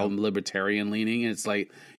style libertarian leaning. And it's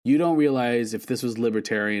you don't realize if this was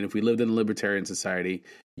libertarian, if we lived in a libertarian society,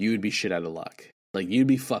 you would be shit out of luck. You'd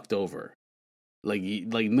be fucked over.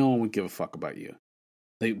 No one would give a fuck about you.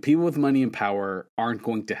 People with money and power aren't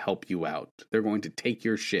going to help you out. They're going to take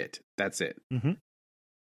your shit. That's it. Mm-hmm.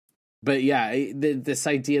 But yeah, this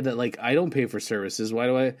idea that I don't pay for services.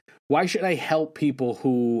 Why should I help people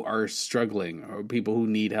who are struggling or people who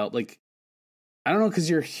need help? I don't know, because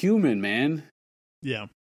you're human, man. Yeah,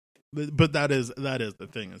 but that is the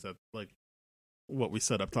thing, is that what we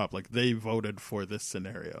said up top. They voted for this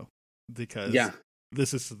scenario because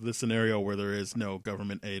this is the scenario where there is no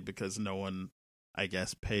government aid because no one, I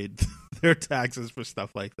guess, paid their taxes for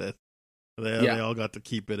stuff like this. They all got to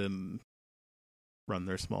keep it and run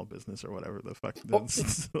their small business or whatever the fuck it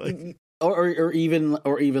is. or even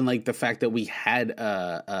the fact that we had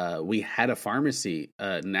a pharmacy,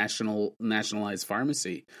 nationalized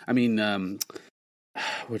pharmacy. I mean,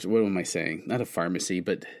 what am I saying? Not a pharmacy,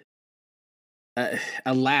 but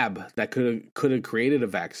a lab that could have created a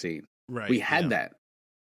vaccine. Right. We had that.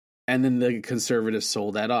 And then the conservatives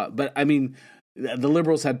sold that off. But I mean, the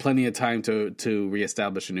liberals had plenty of time to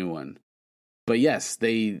reestablish a new one. But yes,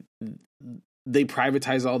 they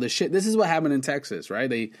privatize all this shit. This is what happened in Texas, right?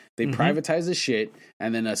 They privatize the shit,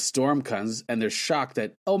 and then a storm comes, and they're shocked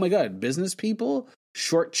that, oh my god, business people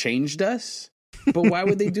shortchanged us. But why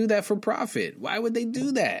would they do that for profit? Why would they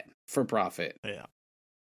do that for profit? Yeah.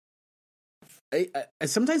 I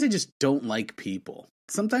sometimes I just don't like people.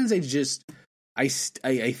 Sometimes I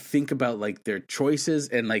think about their choices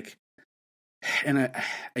and I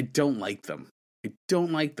don't like them. I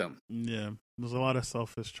don't like them. Yeah, there's a lot of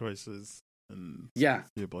selfish choices and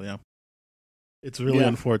people. Yeah, it's really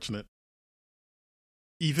unfortunate.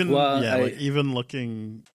 Even even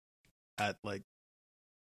looking at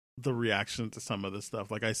the reaction to some of this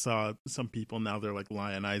stuff. I saw some people now they're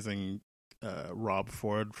lionizing Rob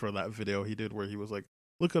Ford for that video he did where he was like,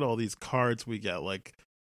 look at all these cards we get,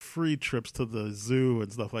 free trips to the zoo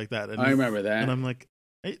and stuff like that. And I remember that. And I'm like,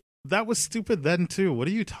 hey, that was stupid then too. What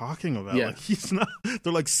are you talking about? Yeah. Like, he's not.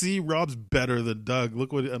 They're like, see, Rob's better than Doug.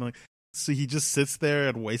 Look what. I'm like, so he just sits there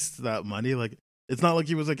and wastes that money. Like, it's not like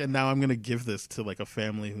he was like, and now I'm gonna give this to like a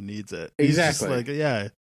family who needs it. He's Exactly. just like, yeah.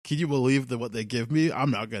 Can you believe that what they give me?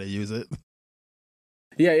 I'm not gonna use it.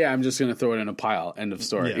 Yeah. I'm just gonna throw it in a pile. End of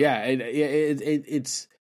story. Yeah. It's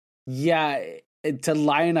to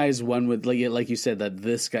lionize one with like you said that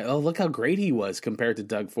this guy. Oh, look how great he was compared to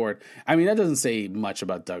Doug Ford. I mean, that doesn't say much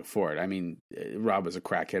about Doug Ford. I mean, Rob was a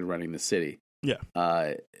crackhead running the city. Yeah.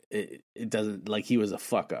 It doesn't like he was a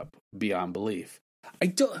fuck up beyond belief. I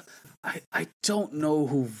don't know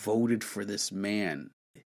who voted for this man.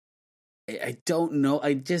 I don't know.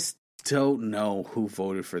 I just don't know who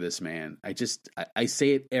voted for this man. I say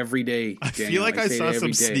it every day. I feel like I saw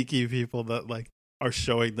some sneaky people that like are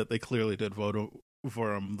showing that they clearly did vote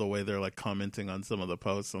for him the way they're like commenting on some of the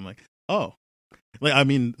posts. I'm like, oh, like, I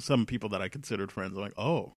mean, some people that I considered friends are like,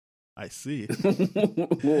 oh, I see.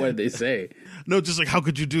 What did they say? No, just like, how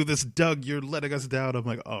could you do this, Doug? You're letting us down. I'm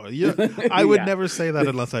like, oh, yeah. I would never say that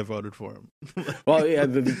unless I voted for him. Well, yeah,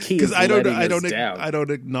 the key is I letting us down. I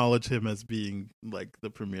don't acknowledge him as being like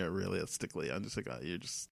the premier. Realistically, I'm just like, oh,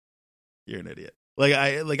 you're an idiot.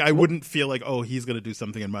 I wouldn't feel like, oh, he's gonna do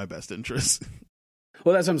something in my best interest.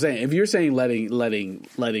 Well, that's what I'm saying. If you're saying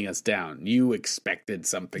letting us down, you expected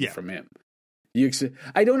something from him.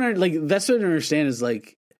 I don't like. That's what I don't understand. Is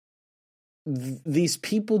like these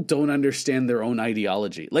people don't understand their own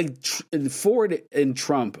ideology. Like Ford and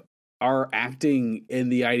Trump are acting in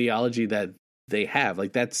the ideology that they have.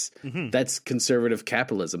 Like that's conservative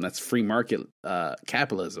capitalism. That's free market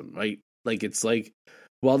capitalism, right? Like it's like,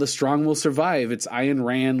 well, the strong will survive. It's Ayn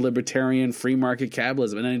Rand, libertarian, free market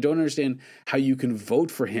capitalism. And I don't understand how you can vote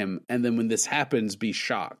for him and then when this happens, be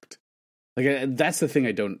shocked. Like that's the thing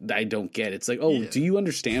I don't get. It's like, oh, do you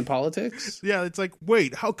understand politics? Yeah, it's like,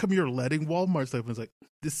 wait, how come you're letting Walmart stuff? It's like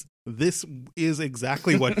this is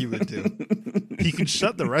exactly what he would do. He can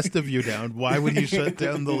shut the rest of you down. Why would he shut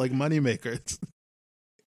down the like moneymakers?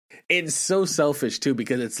 It's so selfish too,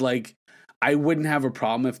 because it's like, I wouldn't have a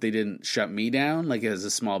problem if they didn't shut me down, like as a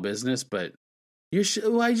small business. But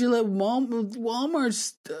why'd you let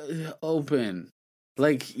Walmart open?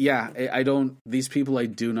 Like, yeah, I don't. These people, I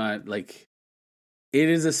do not like. It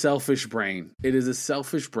is a selfish brain. It is a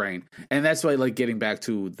selfish brain, and that's why, like, getting back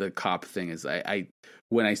to the cop thing is, I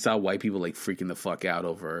when I saw white people like freaking the fuck out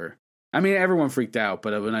over. I mean, everyone freaked out,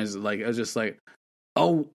 but when I was just like,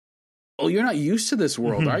 oh, you're not used to this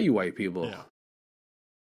world, are you, white people? Yeah.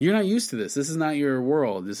 You're not used to this. This is not your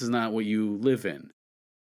world. This is not what you live in.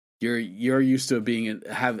 You're used to being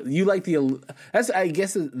you like I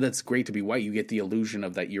guess that's great to be white. You get the illusion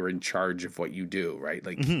of that you're in charge of what you do, right?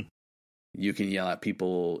 Like you can yell at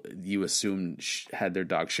people you assume had their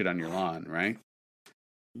dog shit on your lawn, right?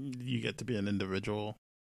 You get to be an individual.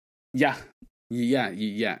 Yeah. You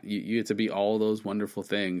get to be all those wonderful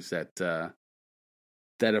things that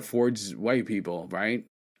affords white people, right?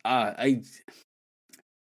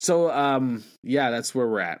 So, that's where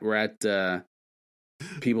we're at. We're at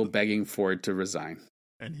people begging Ford to resign.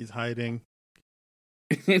 And he's hiding.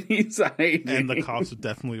 And the cops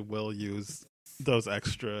definitely will use those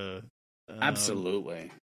extra... Absolutely.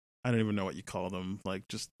 I don't even know what you call them. Like,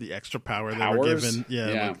 just the extra powers they were given.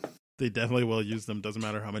 Yeah. Like, they definitely will use them. Doesn't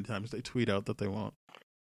matter how many times they tweet out that they won't.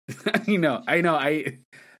 I know.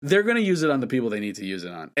 They're going to use it on the people they need to use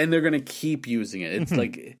it on. And they're going to keep using it. It's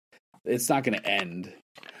like... It's not going to end.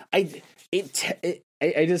 I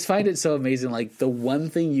just find it so amazing. Like, the one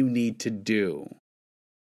thing you need to do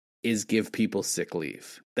is give people sick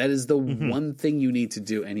leave. That is the one thing you need to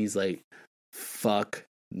do. And he's like, fuck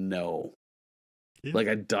no. Yeah. Like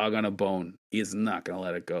a dog on a bone. He is not going to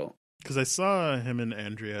let it go. Because I saw him and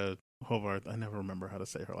Andrea Hobart. I never remember how to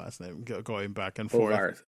say her last name. Going back and forth.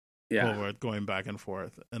 Hobart. Yeah. Hobart, going back and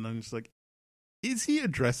forth. And I'm just like, is he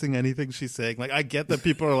addressing anything she's saying? Like, I get that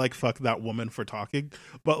people are like, fuck that woman for talking,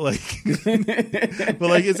 but like,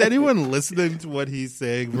 is anyone listening to what he's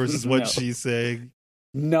saying versus what she's saying?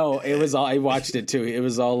 No, it was all, I watched it too. It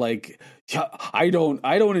was all like, I don't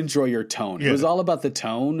enjoy your tone. Yeah. It was all about the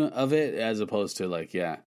tone of it as opposed to like,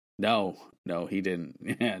 no, he didn't.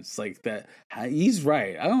 Yeah, it's like that. He's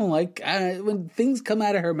right. I don't like when things come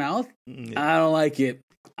out of her mouth. I don't like it.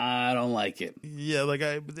 I don't like it. Yeah, like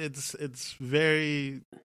it's very.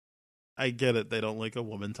 I get it. They don't like a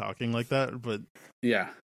woman talking like that, but yeah.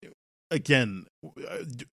 Again,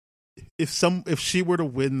 if she were to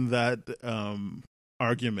win that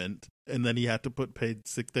argument, and then he had to put paid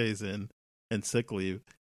sick days in and sick leave,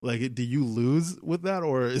 like, do you lose with that,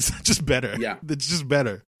 or is it just better? Yeah, it's just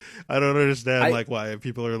better. I don't understand like why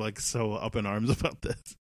people are like so up in arms about this.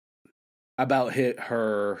 About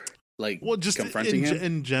her like just confronting him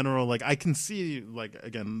in general. Like I can see like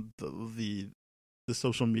again the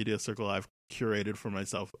social media circle I've curated for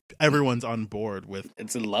myself. Everyone's on board with.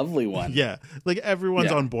 It's a lovely one. Yeah, like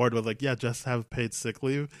everyone's on board with like just have paid sick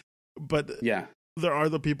leave. But there are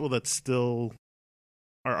the people that still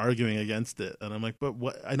are arguing against it, and I'm like, but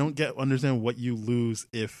what? I don't understand what you lose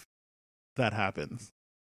if that happens.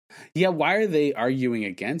 Yeah, why are they arguing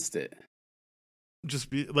against it? Just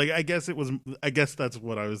be like, I guess that's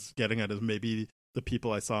what I was getting at, is maybe the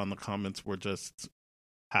people I saw in the comments were just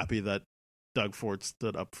happy that Doug Ford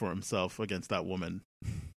stood up for himself against that woman.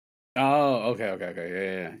 Oh,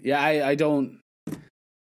 okay. Yeah. I don't.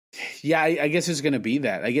 Yeah, I guess there's going to be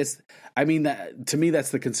that. I mean, to me,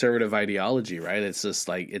 that's the conservative ideology, right? It's just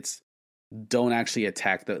like, don't actually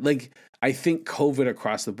attack I think COVID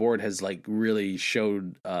across the board has like really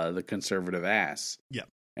showed the conservative ass. Yeah.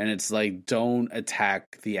 And it's like, don't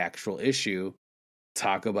attack the actual issue.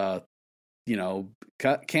 Talk about,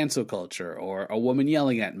 cancel culture or a woman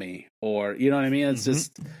yelling at me or, you know what I mean? It's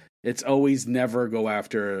just, it's always never go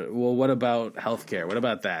after, well, what about healthcare? What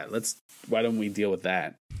about that? Why don't we deal with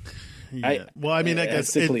that? Yeah. I guess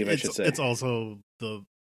sick leave, I should say. It's also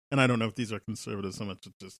and I don't know if these are conservatives so much,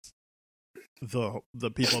 it's just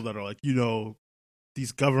the people that are like,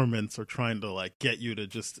 these governments are trying to like get you to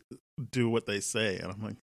just do what they say. And I'm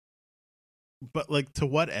like, but like, to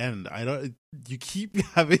what end? You keep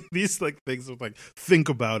having these like things of like, think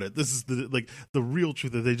about it. This is the real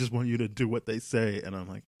truth, that they just want you to do what they say. And I'm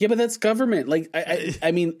like, yeah, but that's government. Like,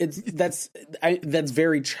 I mean, that's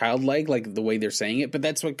very childlike, like the way they're saying it, but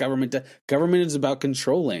that's what government does. Government is about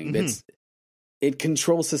controlling. It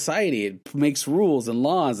controls society. It makes rules and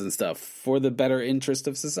laws and stuff for the better interest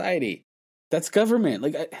of society. That's government.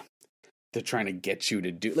 Like, they're trying to get you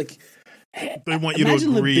to do like. They want you to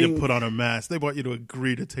agree to put on a mask. They want you to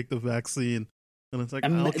agree to take the vaccine, and it's like,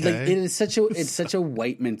 okay. Like, it's such a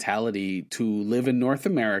white mentality to live in North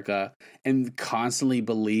America and constantly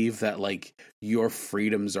believe that like your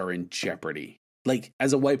freedoms are in jeopardy. Like,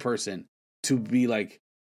 as a white person, to be like,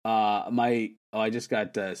 I just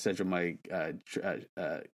got scheduled my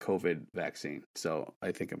COVID vaccine, so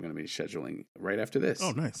I think I'm going to be scheduling right after this.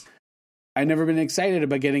 Oh, nice. I've never been excited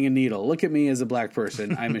about getting a needle. Look at me as a black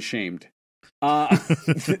person. I'm ashamed. Well,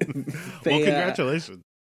 congratulations.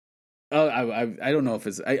 I don't know if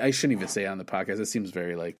it's. I shouldn't even say it on the podcast. It seems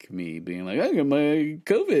very like me being like, I got my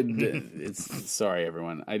COVID. It's sorry,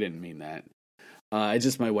 everyone. I didn't mean that. It's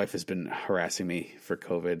just my wife has been harassing me for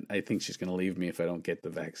COVID. I think she's going to leave me if I don't get the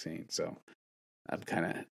vaccine. So I'm kind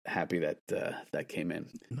of happy that that came in.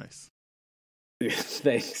 Nice.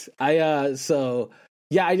 Thanks.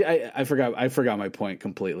 Yeah, I forgot my point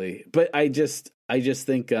completely. But I just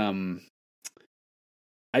think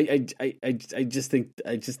I just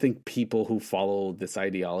think people who follow this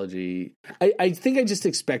ideology, I think I just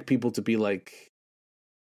expect people to be like,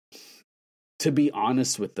 to be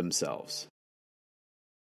honest with themselves.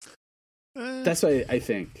 That's what I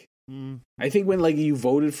think. I think when like you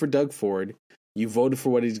voted for Doug Ford, you voted for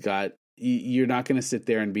what he's got, you're not going to sit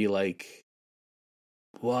there and be like,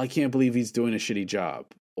 well, I can't believe he's doing a shitty job.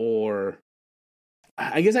 Or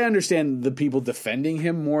I guess I understand the people defending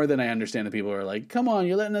him more than I understand the people who are like, come on,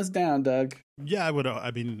 you're letting us down, Doug. Yeah,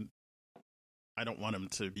 I mean, I don't want him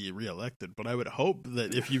to be reelected, but I would hope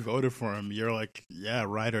that if you voted for him, you're like, yeah,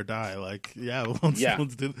 ride or die. Like,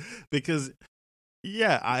 let's do, because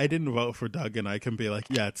I didn't vote for Doug, and I can be like,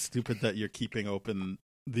 yeah, it's stupid that you're keeping open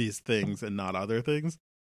these things and not other things.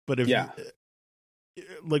 But if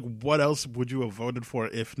like, what else would you have voted for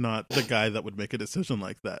if not the guy that would make a decision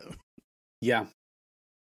like that? Yeah.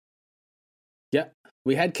 Yeah.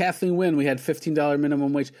 We had Kathleen Wynne. We had $15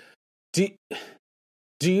 minimum wage. Do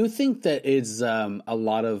you think that it's a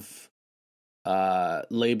lot of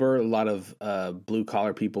labor, a lot of blue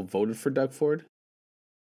collar people voted for Doug Ford?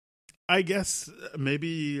 I guess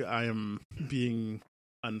maybe I am being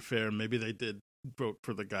unfair. Maybe they did vote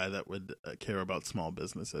for the guy that would care about small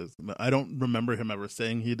businesses. I don't remember him ever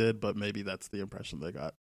saying he did, but maybe that's the impression they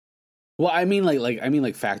got. Well, I mean,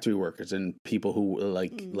 like factory workers and people who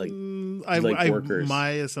like workers. My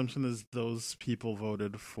assumption is those people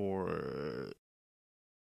voted for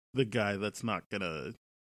the guy that's not gonna.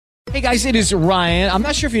 Hey guys, it is Ryan. I'm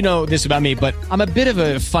not sure if you know this about me, but I'm a bit of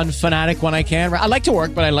a fun fanatic when I can. I like to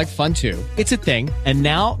work, but I like fun too. It's a thing. And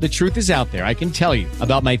now the truth is out there. I can tell you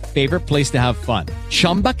about my favorite place to have fun.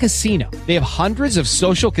 Chumba Casino. They have hundreds of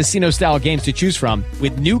social casino style games to choose from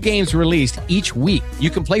with new games released each week.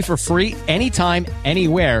 You can play for free anytime,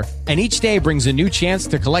 anywhere. And each day brings a new chance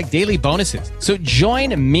to collect daily bonuses. So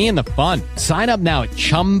join me in the fun. Sign up now at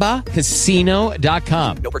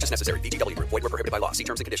ChumbaCasino.com. No purchase necessary. VGW Group. Void where prohibited by law. See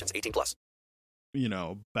terms and conditions. 18+.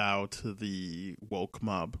 Bow to the woke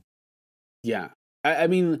mob. Yeah. I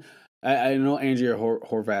mean, I know Andrea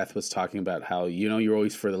Horvath was talking about how, you're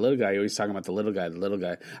always for the little guy. You're always talking about the little guy.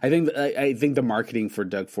 I think the marketing for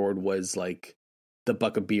Doug Ford was like the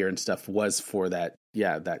buck of beer and stuff was for that.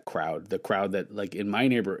 Yeah, that crowd, the crowd that like in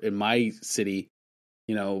my city,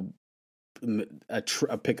 a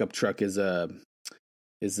pickup truck is an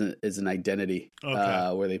identity.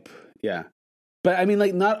 Okay. Where they, yeah. But I mean,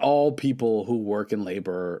 like, not all people who work in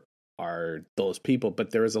labor are those people, but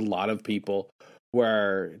there is a lot of people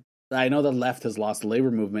where I know the left has lost the labor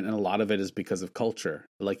movement, and a lot of it is because of culture.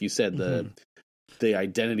 Like you said, the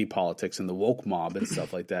identity politics and the woke mob and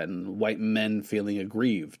stuff like that, and white men feeling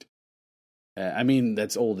aggrieved. I mean,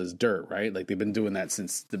 that's old as dirt, right? Like, they've been doing that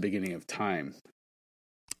since the beginning of time.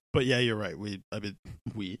 But yeah, you're right.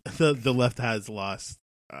 The left has lost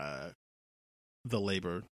the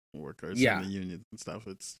labor workers and the unions and stuff.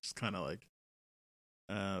 It's just kind of like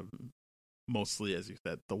mostly, as you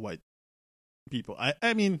said, the white people.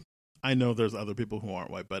 I mean, I know there's other people who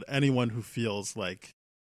aren't white, but anyone who feels like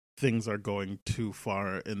things are going too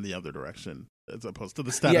far in the other direction as opposed to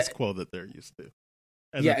the status quo that they're used to.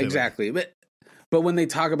 Yeah, exactly. But when they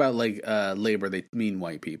talk about like labor, they mean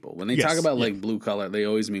white people. When they talk about like blue collar, they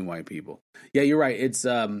always mean white people. Yeah, you're right. It's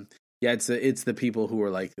it's the people who are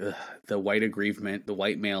like the white aggrievement. The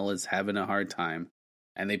white male is having a hard time,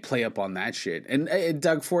 and they play up on that shit. And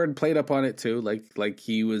Doug Ford played up on it too. Like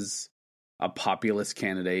he was a populist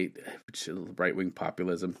candidate, right wing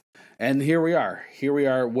populism. And here we are.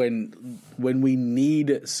 When we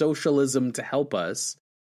need socialism to help us,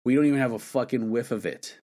 we don't even have a fucking whiff of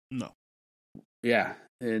it. No. Yeah,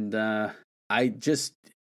 and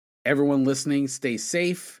everyone listening, stay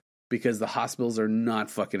safe, because the hospitals are not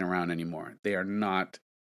fucking around anymore. They are not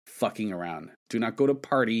fucking around. Do not go to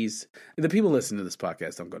parties. The people listening to this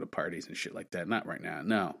podcast don't go to parties and shit like that. Not right now.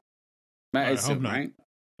 No. I hope not. Right?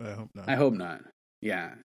 I hope not.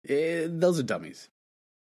 Yeah. Those are dummies.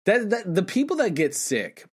 The people that get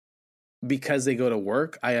sick because they go to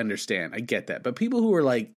work, I understand. I get that. But people who are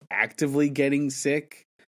like actively getting sick,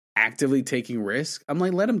 actively taking risk, I'm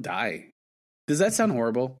like, let them die. Does that sound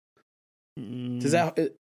horrible? Does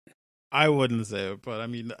that? I wouldn't say it, but I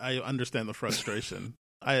mean, I understand the frustration.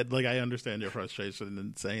 I understand your frustration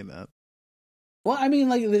in saying that. Well, I mean,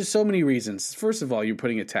 like, there's so many reasons. First of all, you're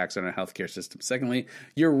putting a tax on our healthcare system. Secondly,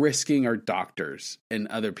 you're risking our doctors and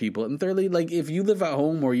other people. And thirdly, like, if you live at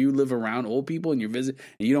home or you live around old people and you visit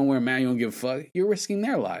and you don't wear a mask, you don't give a fuck, you're risking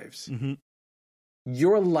their lives. Mm-hmm.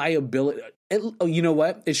 Your liability. You know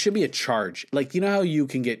what? It should be a charge. Like, you know how you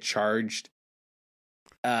can get charged?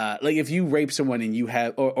 Like, if you rape someone and you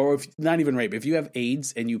have, or if not even rape, if you have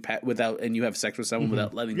AIDS and you have sex with someone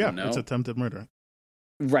without letting them know, it's attempted murder.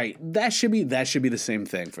 Right. That should be the same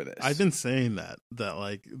thing for this. I've been saying that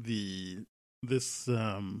like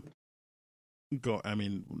I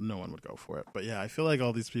mean, no one would go for it, but yeah, I feel like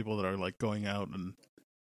all these people that are like going out and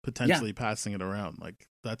potentially passing it around, like,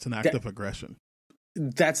 that's an act of aggression.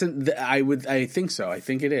 I think so. I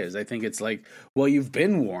think it is. I think it's like, well, you've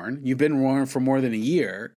been warned for more than a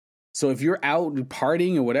year. So if you're out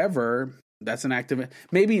partying or whatever, that's an act of,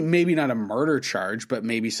 maybe not a murder charge, but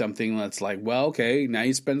maybe something that's like, well, okay, now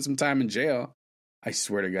you spend some time in jail. I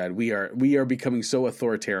swear to God, we are becoming so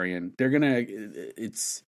authoritarian. We're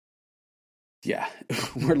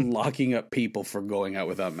locking up people for going out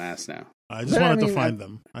without masks now. I just wanted to find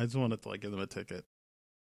them. I just wanted to like give them a ticket.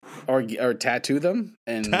 Or tattoo them,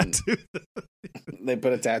 and they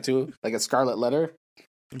put a tattoo, like a scarlet letter.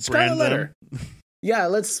 Scarlet letter. Yeah,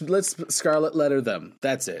 let's scarlet letter them.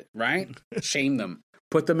 That's it, right? Shame them.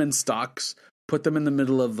 Put them in stocks. Put them in the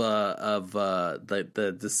middle of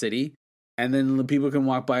the city, and then the people can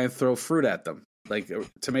walk by and throw fruit at them, like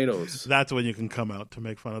tomatoes. That's when you can come out to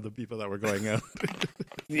make fun of the people that were going out.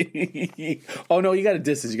 Oh no, you got a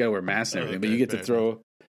distance. You got to wear masks and everything, but you get to throw.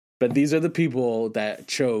 But these are the people that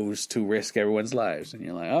chose to risk everyone's lives, and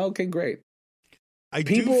you're like, oh, okay, great. I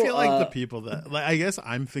do feel like the people that, like, I guess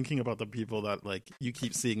I'm thinking about the people that, like, you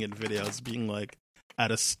keep seeing in videos being like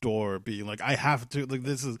at a store, being like, I have to, like,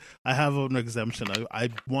 I have an exemption. I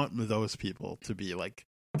want those people to be like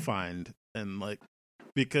fined, and like,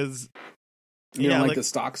 because you don't like the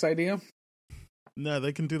stocks idea. No,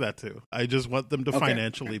 they can do that too. I just want them to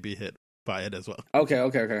financially be hit by it as well. Okay.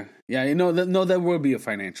 Yeah, there will be a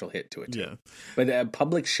financial hit to it too. Yeah, but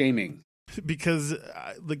public shaming, because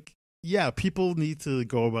like. Yeah, people need to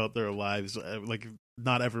go about their lives like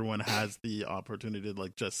not everyone has the opportunity to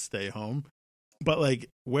like just stay home, but like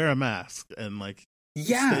wear a mask and like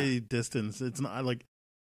stay distance. It's not like,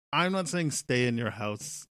 I'm not saying stay in your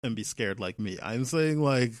house and be scared like me. I'm saying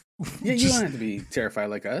like, you don't have to be terrified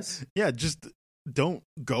like us. Yeah, just don't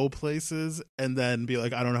go places and then be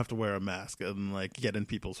like, I don't have to wear a mask and like get in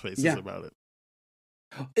people's faces about it.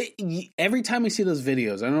 Every time I see those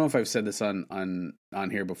videos, I don't know if I've said this on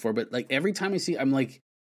here before, but like every time I see, I'm like,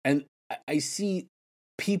 and I see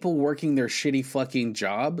people working their shitty fucking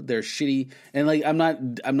job, their shitty, and like I'm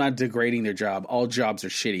not degrading their job. All jobs are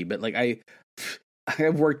shitty, but like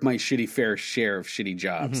I've worked my fair share of shitty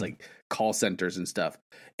jobs, like call centers and stuff.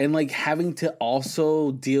 And like having to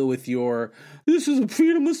also deal with this is a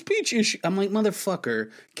freedom of speech issue. I'm like,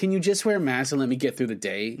 motherfucker, can you just wear a mask and let me get through the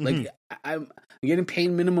day? Like I'm getting paid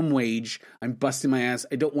minimum wage. I'm busting my ass.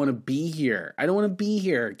 I don't want to be here.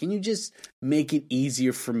 Can you just make it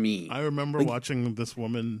easier for me? I remember watching this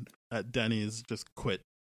woman at Denny's just quit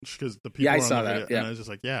because the people. Yeah, I saw that. And I was just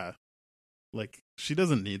like, like she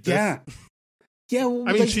doesn't need this. Yeah, well,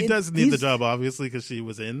 I mean, she does need the job, obviously, because she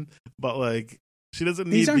was in, but like, she doesn't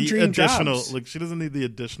need the additional, jobs. She doesn't need the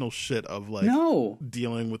additional shit of like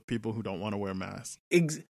dealing with people who don't want to wear masks.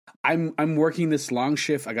 I'm working this long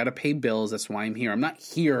shift. I got to pay bills. That's why I'm here. I'm not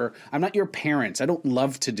your parents. I don't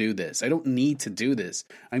love to do this. I don't need to do this.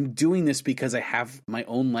 I'm doing this because I have my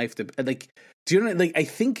own life to like. Do you know? Like, I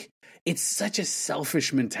think it's such a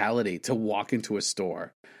selfish mentality to walk into a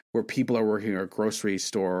store where people are working, or a grocery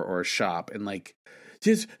store or a shop, and like,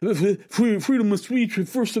 just freedom of speech,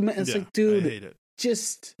 First Amendment. It's like, dude, I hate it.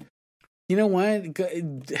 Just, you know what?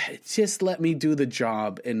 Just let me do the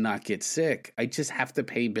job and not get sick. I just have to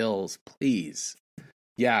pay bills, please.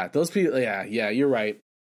 Yeah, those people. Yeah, you're right.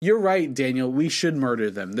 You're right, Daniel. We should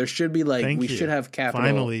murder them. There should be like, should have capital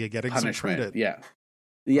finally getting punishment. Some credit. Yeah.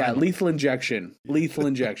 Finally. Lethal injection.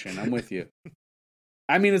 I'm with you.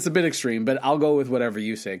 I mean, it's a bit extreme, but I'll go with whatever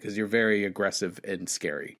you say because you're very aggressive and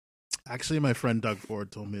scary. Actually, my friend Doug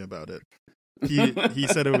Ford told me about it. He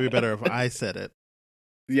said it would be better if I said it.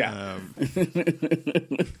 Yeah.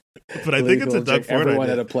 But I think it's a Doug Ford everyone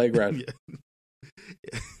idea. At a playground.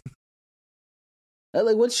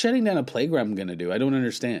 Like, what's shutting down a playground going to do? I don't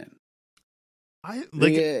understand.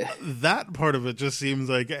 That part of it just seems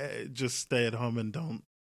like just stay at home and don't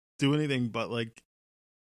do anything, but like,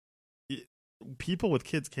 people with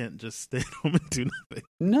kids can't just stay at home and do nothing.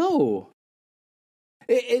 No.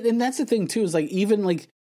 And that's the thing too, is like, even like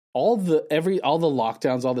all the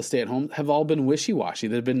lockdowns, all the stay at home have all been wishy-washy.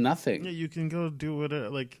 There've been nothing. Yeah, you can go do whatever,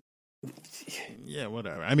 like, yeah,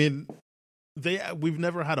 whatever. I mean, we've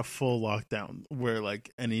never had a full lockdown where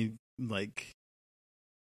like any like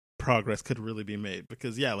progress could really be made,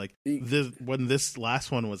 because when this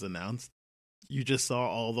last one was announced, you just saw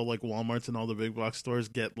all the like Walmarts and all the big box stores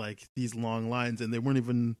get like these long lines, and they weren't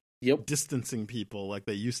even distancing people like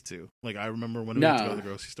they used to. Like, I remember when we went to go to the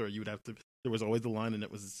grocery store, you would have to. There was always a line, and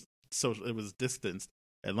it was distanced,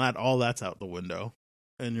 and all that's out the window,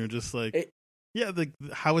 and you're just like,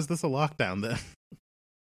 how is this a lockdown then?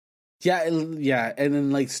 Yeah, and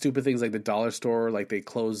then like stupid things like the dollar store, like they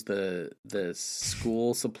closed the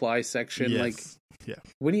school supply section. Yes. Like,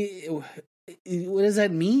 what does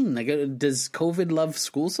that mean? Like, does COVID love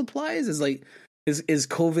school supplies? Is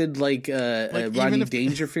COVID like Rodney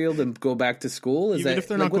Dangerfield and go back to school? Even if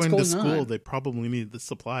they're not going to school, they probably need the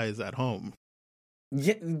supplies at home.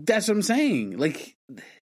 Yeah, that's what I'm saying. Like,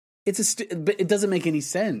 but it doesn't make any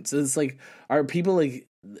sense. It's like, are people like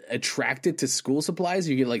attracted to school supplies?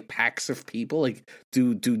 You get like packs of people. Like,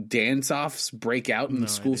 do dance offs break out in the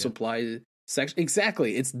school supply section?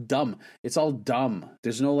 Exactly. It's dumb. It's all dumb.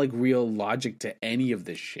 There's no like real logic to any of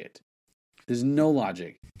this shit. There's no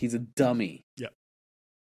logic. He's a dummy. Yeah.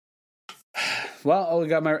 Well,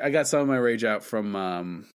 I got some of my rage out from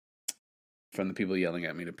the people yelling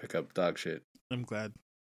at me to pick up dog shit. I'm glad.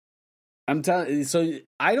 I'm telling you, so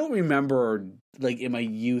I don't remember, like, in my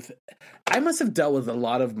youth, I must have dealt with a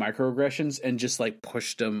lot of microaggressions and just like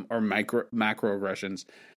pushed them, or macroaggressions,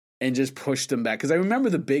 and just pushed them back. Because I remember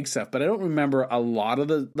the big stuff, but I don't remember a lot of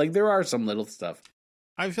the, like, there are some little stuff.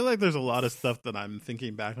 I feel like there's a lot of stuff that I'm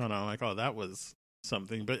thinking back on. I'm like, oh, that was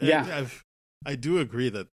something. But I do agree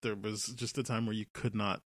that there was just a time where you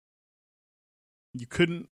couldn't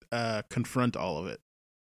confront all of it.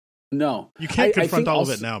 No, you can't confront all of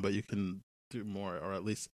it now, but you can do more, or at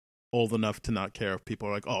least old enough to not care if people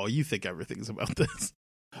are like, "Oh, you think everything's about this."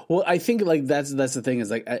 Well, I think like that's the thing, is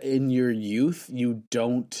like, in your youth, you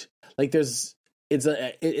don't like. It's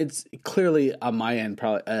clearly on my end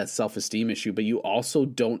probably a self-esteem issue, but you also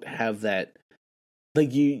don't have that like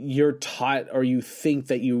you're taught, or you think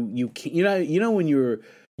that you can't, you know when you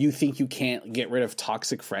think you can't get rid of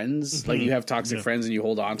toxic friends, like you have toxic friends and you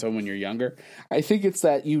hold on to them when you're younger. I think it's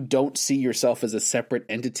that you don't see yourself as a separate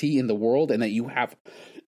entity in the world, and that you have,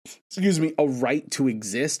 a right to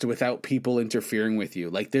exist without people interfering with you.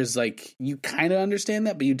 Like there's like, you kind of understand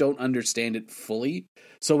that, but you don't understand it fully.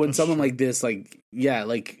 So when someone like this, is like,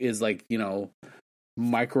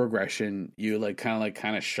 microaggression, you like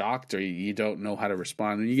kind of shocked, or you don't know how to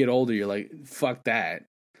respond. When you get older, you're like, fuck that.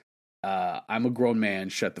 I'm a grown man,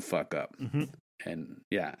 shut the fuck up. And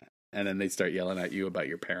then they start yelling at you about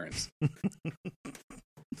your parents.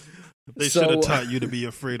 They should have taught you to be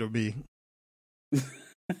afraid of me.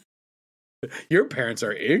 Your parents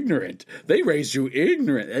are ignorant. They raised you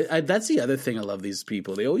ignorant. That's the other thing I love these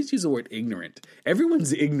people. They always use the word ignorant.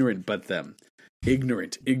 Everyone's ignorant but them.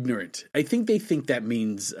 Ignorant. I think they think that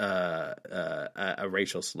means a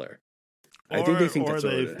racial slur. I think they think that's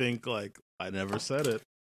what it is. Like, I never said it.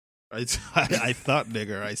 I thought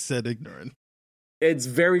nigger. I said ignorant. It's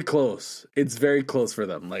very close. It's very close for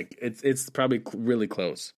them. Like it's probably really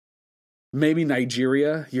close. Maybe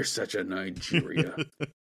Nigeria. You're such a Nigeria.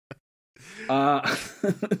 They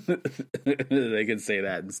can say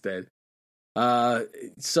that instead.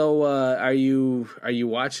 So are you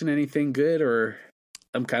watching anything good, or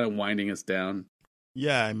I'm kind of winding us down?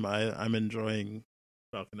 Yeah, I'm enjoying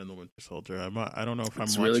Falcon and the Winter Soldier. I don't know if I'm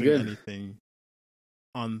watching really good. anything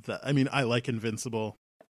on that. I mean, I like Invincible.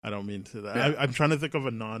 I don't mean to that. Yeah. I'm trying to think of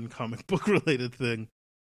a non-comic book related thing,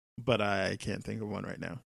 but I can't think of one right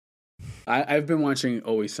now. I've been watching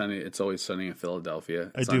It's Always Sunny in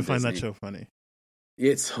Philadelphia. I do find that show funny.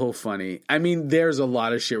 It's so funny. I mean, there's a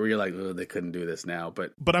lot of shit where you're like, oh, they couldn't do this now.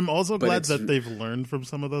 But I'm also glad that they've learned from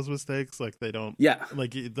some of those mistakes. Like they don't. Yeah.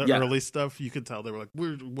 Like the early stuff, you could tell they were like,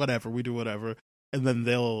 we do whatever. And then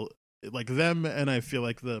they'll, like them, and I feel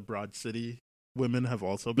like the Broad City women have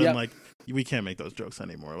also been like, we can't make those jokes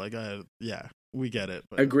anymore. Like, we get it.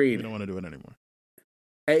 But agreed. We don't want to do it anymore.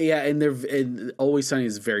 Yeah, and Always Sunny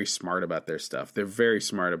is very smart about their stuff. They're very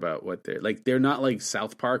smart about what they're like. They're not like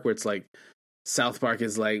South Park, where it's like South Park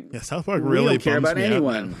is like, South Park really don't care about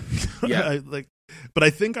anyone. Yeah, but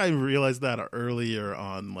I think I realized that earlier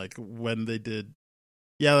on, like when they did.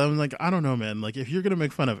 Yeah, I'm like, I don't know, man. Like if you're gonna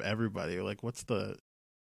make fun of everybody, like what's the?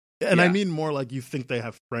 And I mean more like you think they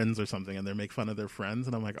have friends or something, and they make fun of their friends,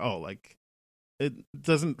 and I'm like, oh, like it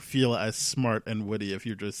doesn't feel as smart and witty if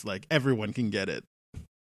you're just like everyone can get it.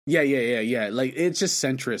 Yeah. Like it's just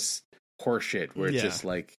centrist horseshit where it's just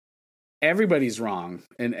like everybody's wrong,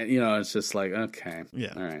 and it's just like okay,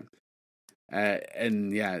 all right, I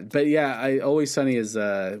Always Sunny is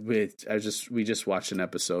we just watched an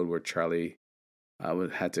episode where Charlie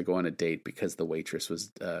had to go on a date because the waitress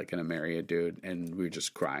was gonna marry a dude, and we were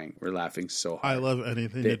just crying. We're laughing so hard. I love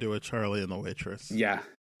anything to do with Charlie and the waitress. Yeah,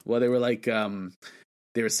 well, they were like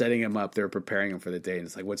they were setting him up. They were preparing him for the day. And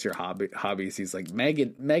it's like, what's your hobbies? He's like,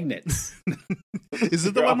 magnets. Is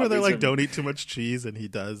it the one where they're like, don't eat too much cheese? And he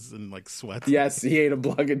does and like sweats. Yes, he ate a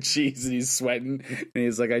block of cheese and he's sweating. And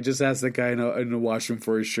he's like, I just asked the guy in the washroom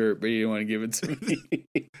for his shirt, but he didn't want to give it to me.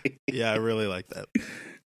 Yeah, I really like that.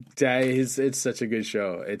 It's such a good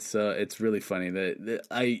show. It's really funny.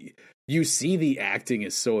 You see the acting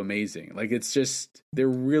is so amazing. Like it's just, they're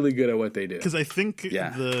really good at what they do. Because I think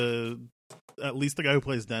at least the guy who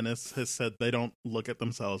plays Dennis has said they don't look at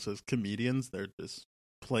themselves as comedians. They're just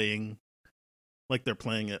playing like they're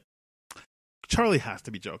playing it. Charlie has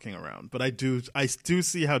to be joking around, but I do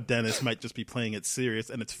see how Dennis might just be playing it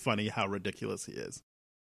serious, and it's funny how ridiculous he is.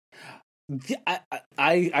 Yeah,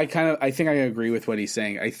 I think I agree with what he's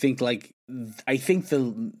saying. I think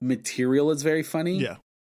the material is very funny. Yeah.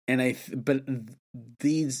 But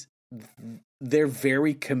they're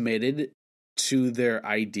very committed to their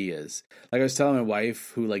ideas. Like I was telling my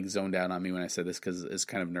wife, who like zoned out on me when I said this because it's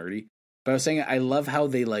kind of nerdy, but I was saying I love how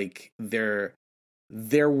they like their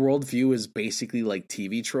worldview is basically like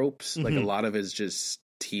TV tropes. Mm-hmm. Like a lot of it is just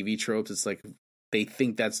TV tropes. It's like they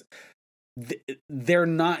think that's they're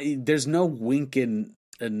not. There's no wink and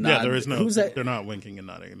nod. Yeah, there is no. Who's that? They're not winking and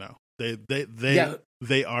nodding. No,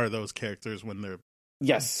 they are those characters when they're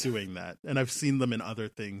doing that, and I've seen them in other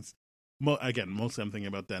things. Again, mostly I'm thinking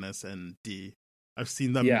about Dennis and Dee. I've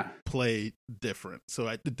seen them play different, so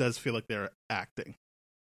it does feel like they're acting.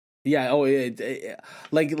 Yeah. Oh,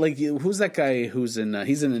 like who's that guy who's in?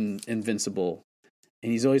 He's in Invincible,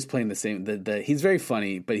 and he's always playing the same. He's very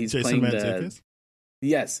funny, but he's Jason playing Mantzoukas?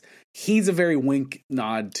 Yes, he's a very wink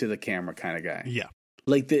nod to the camera kind of guy. Yeah,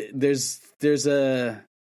 like there's a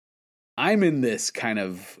I'm in this kind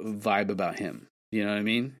of vibe about him. You know what I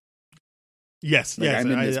mean? Yes, like, yes.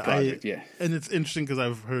 I'm in this project, yeah. And it's interesting because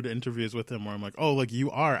I've heard interviews with him where I'm like, oh, like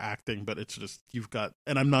you are acting, but it's just you've got.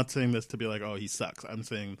 And I'm not saying this to be like, oh, he sucks. I'm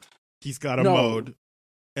saying he's got a mode,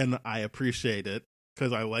 and I appreciate it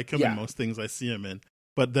because I like him in most things I see him in.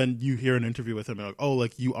 But then you hear an interview with him and like, oh,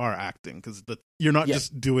 like you are acting because you're not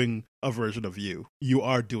just doing a version of you. You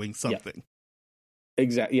are doing something.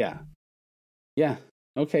 Exactly. Yeah. Yeah.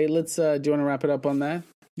 Okay. Let's. Do you want to wrap it up on that?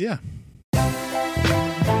 Yeah.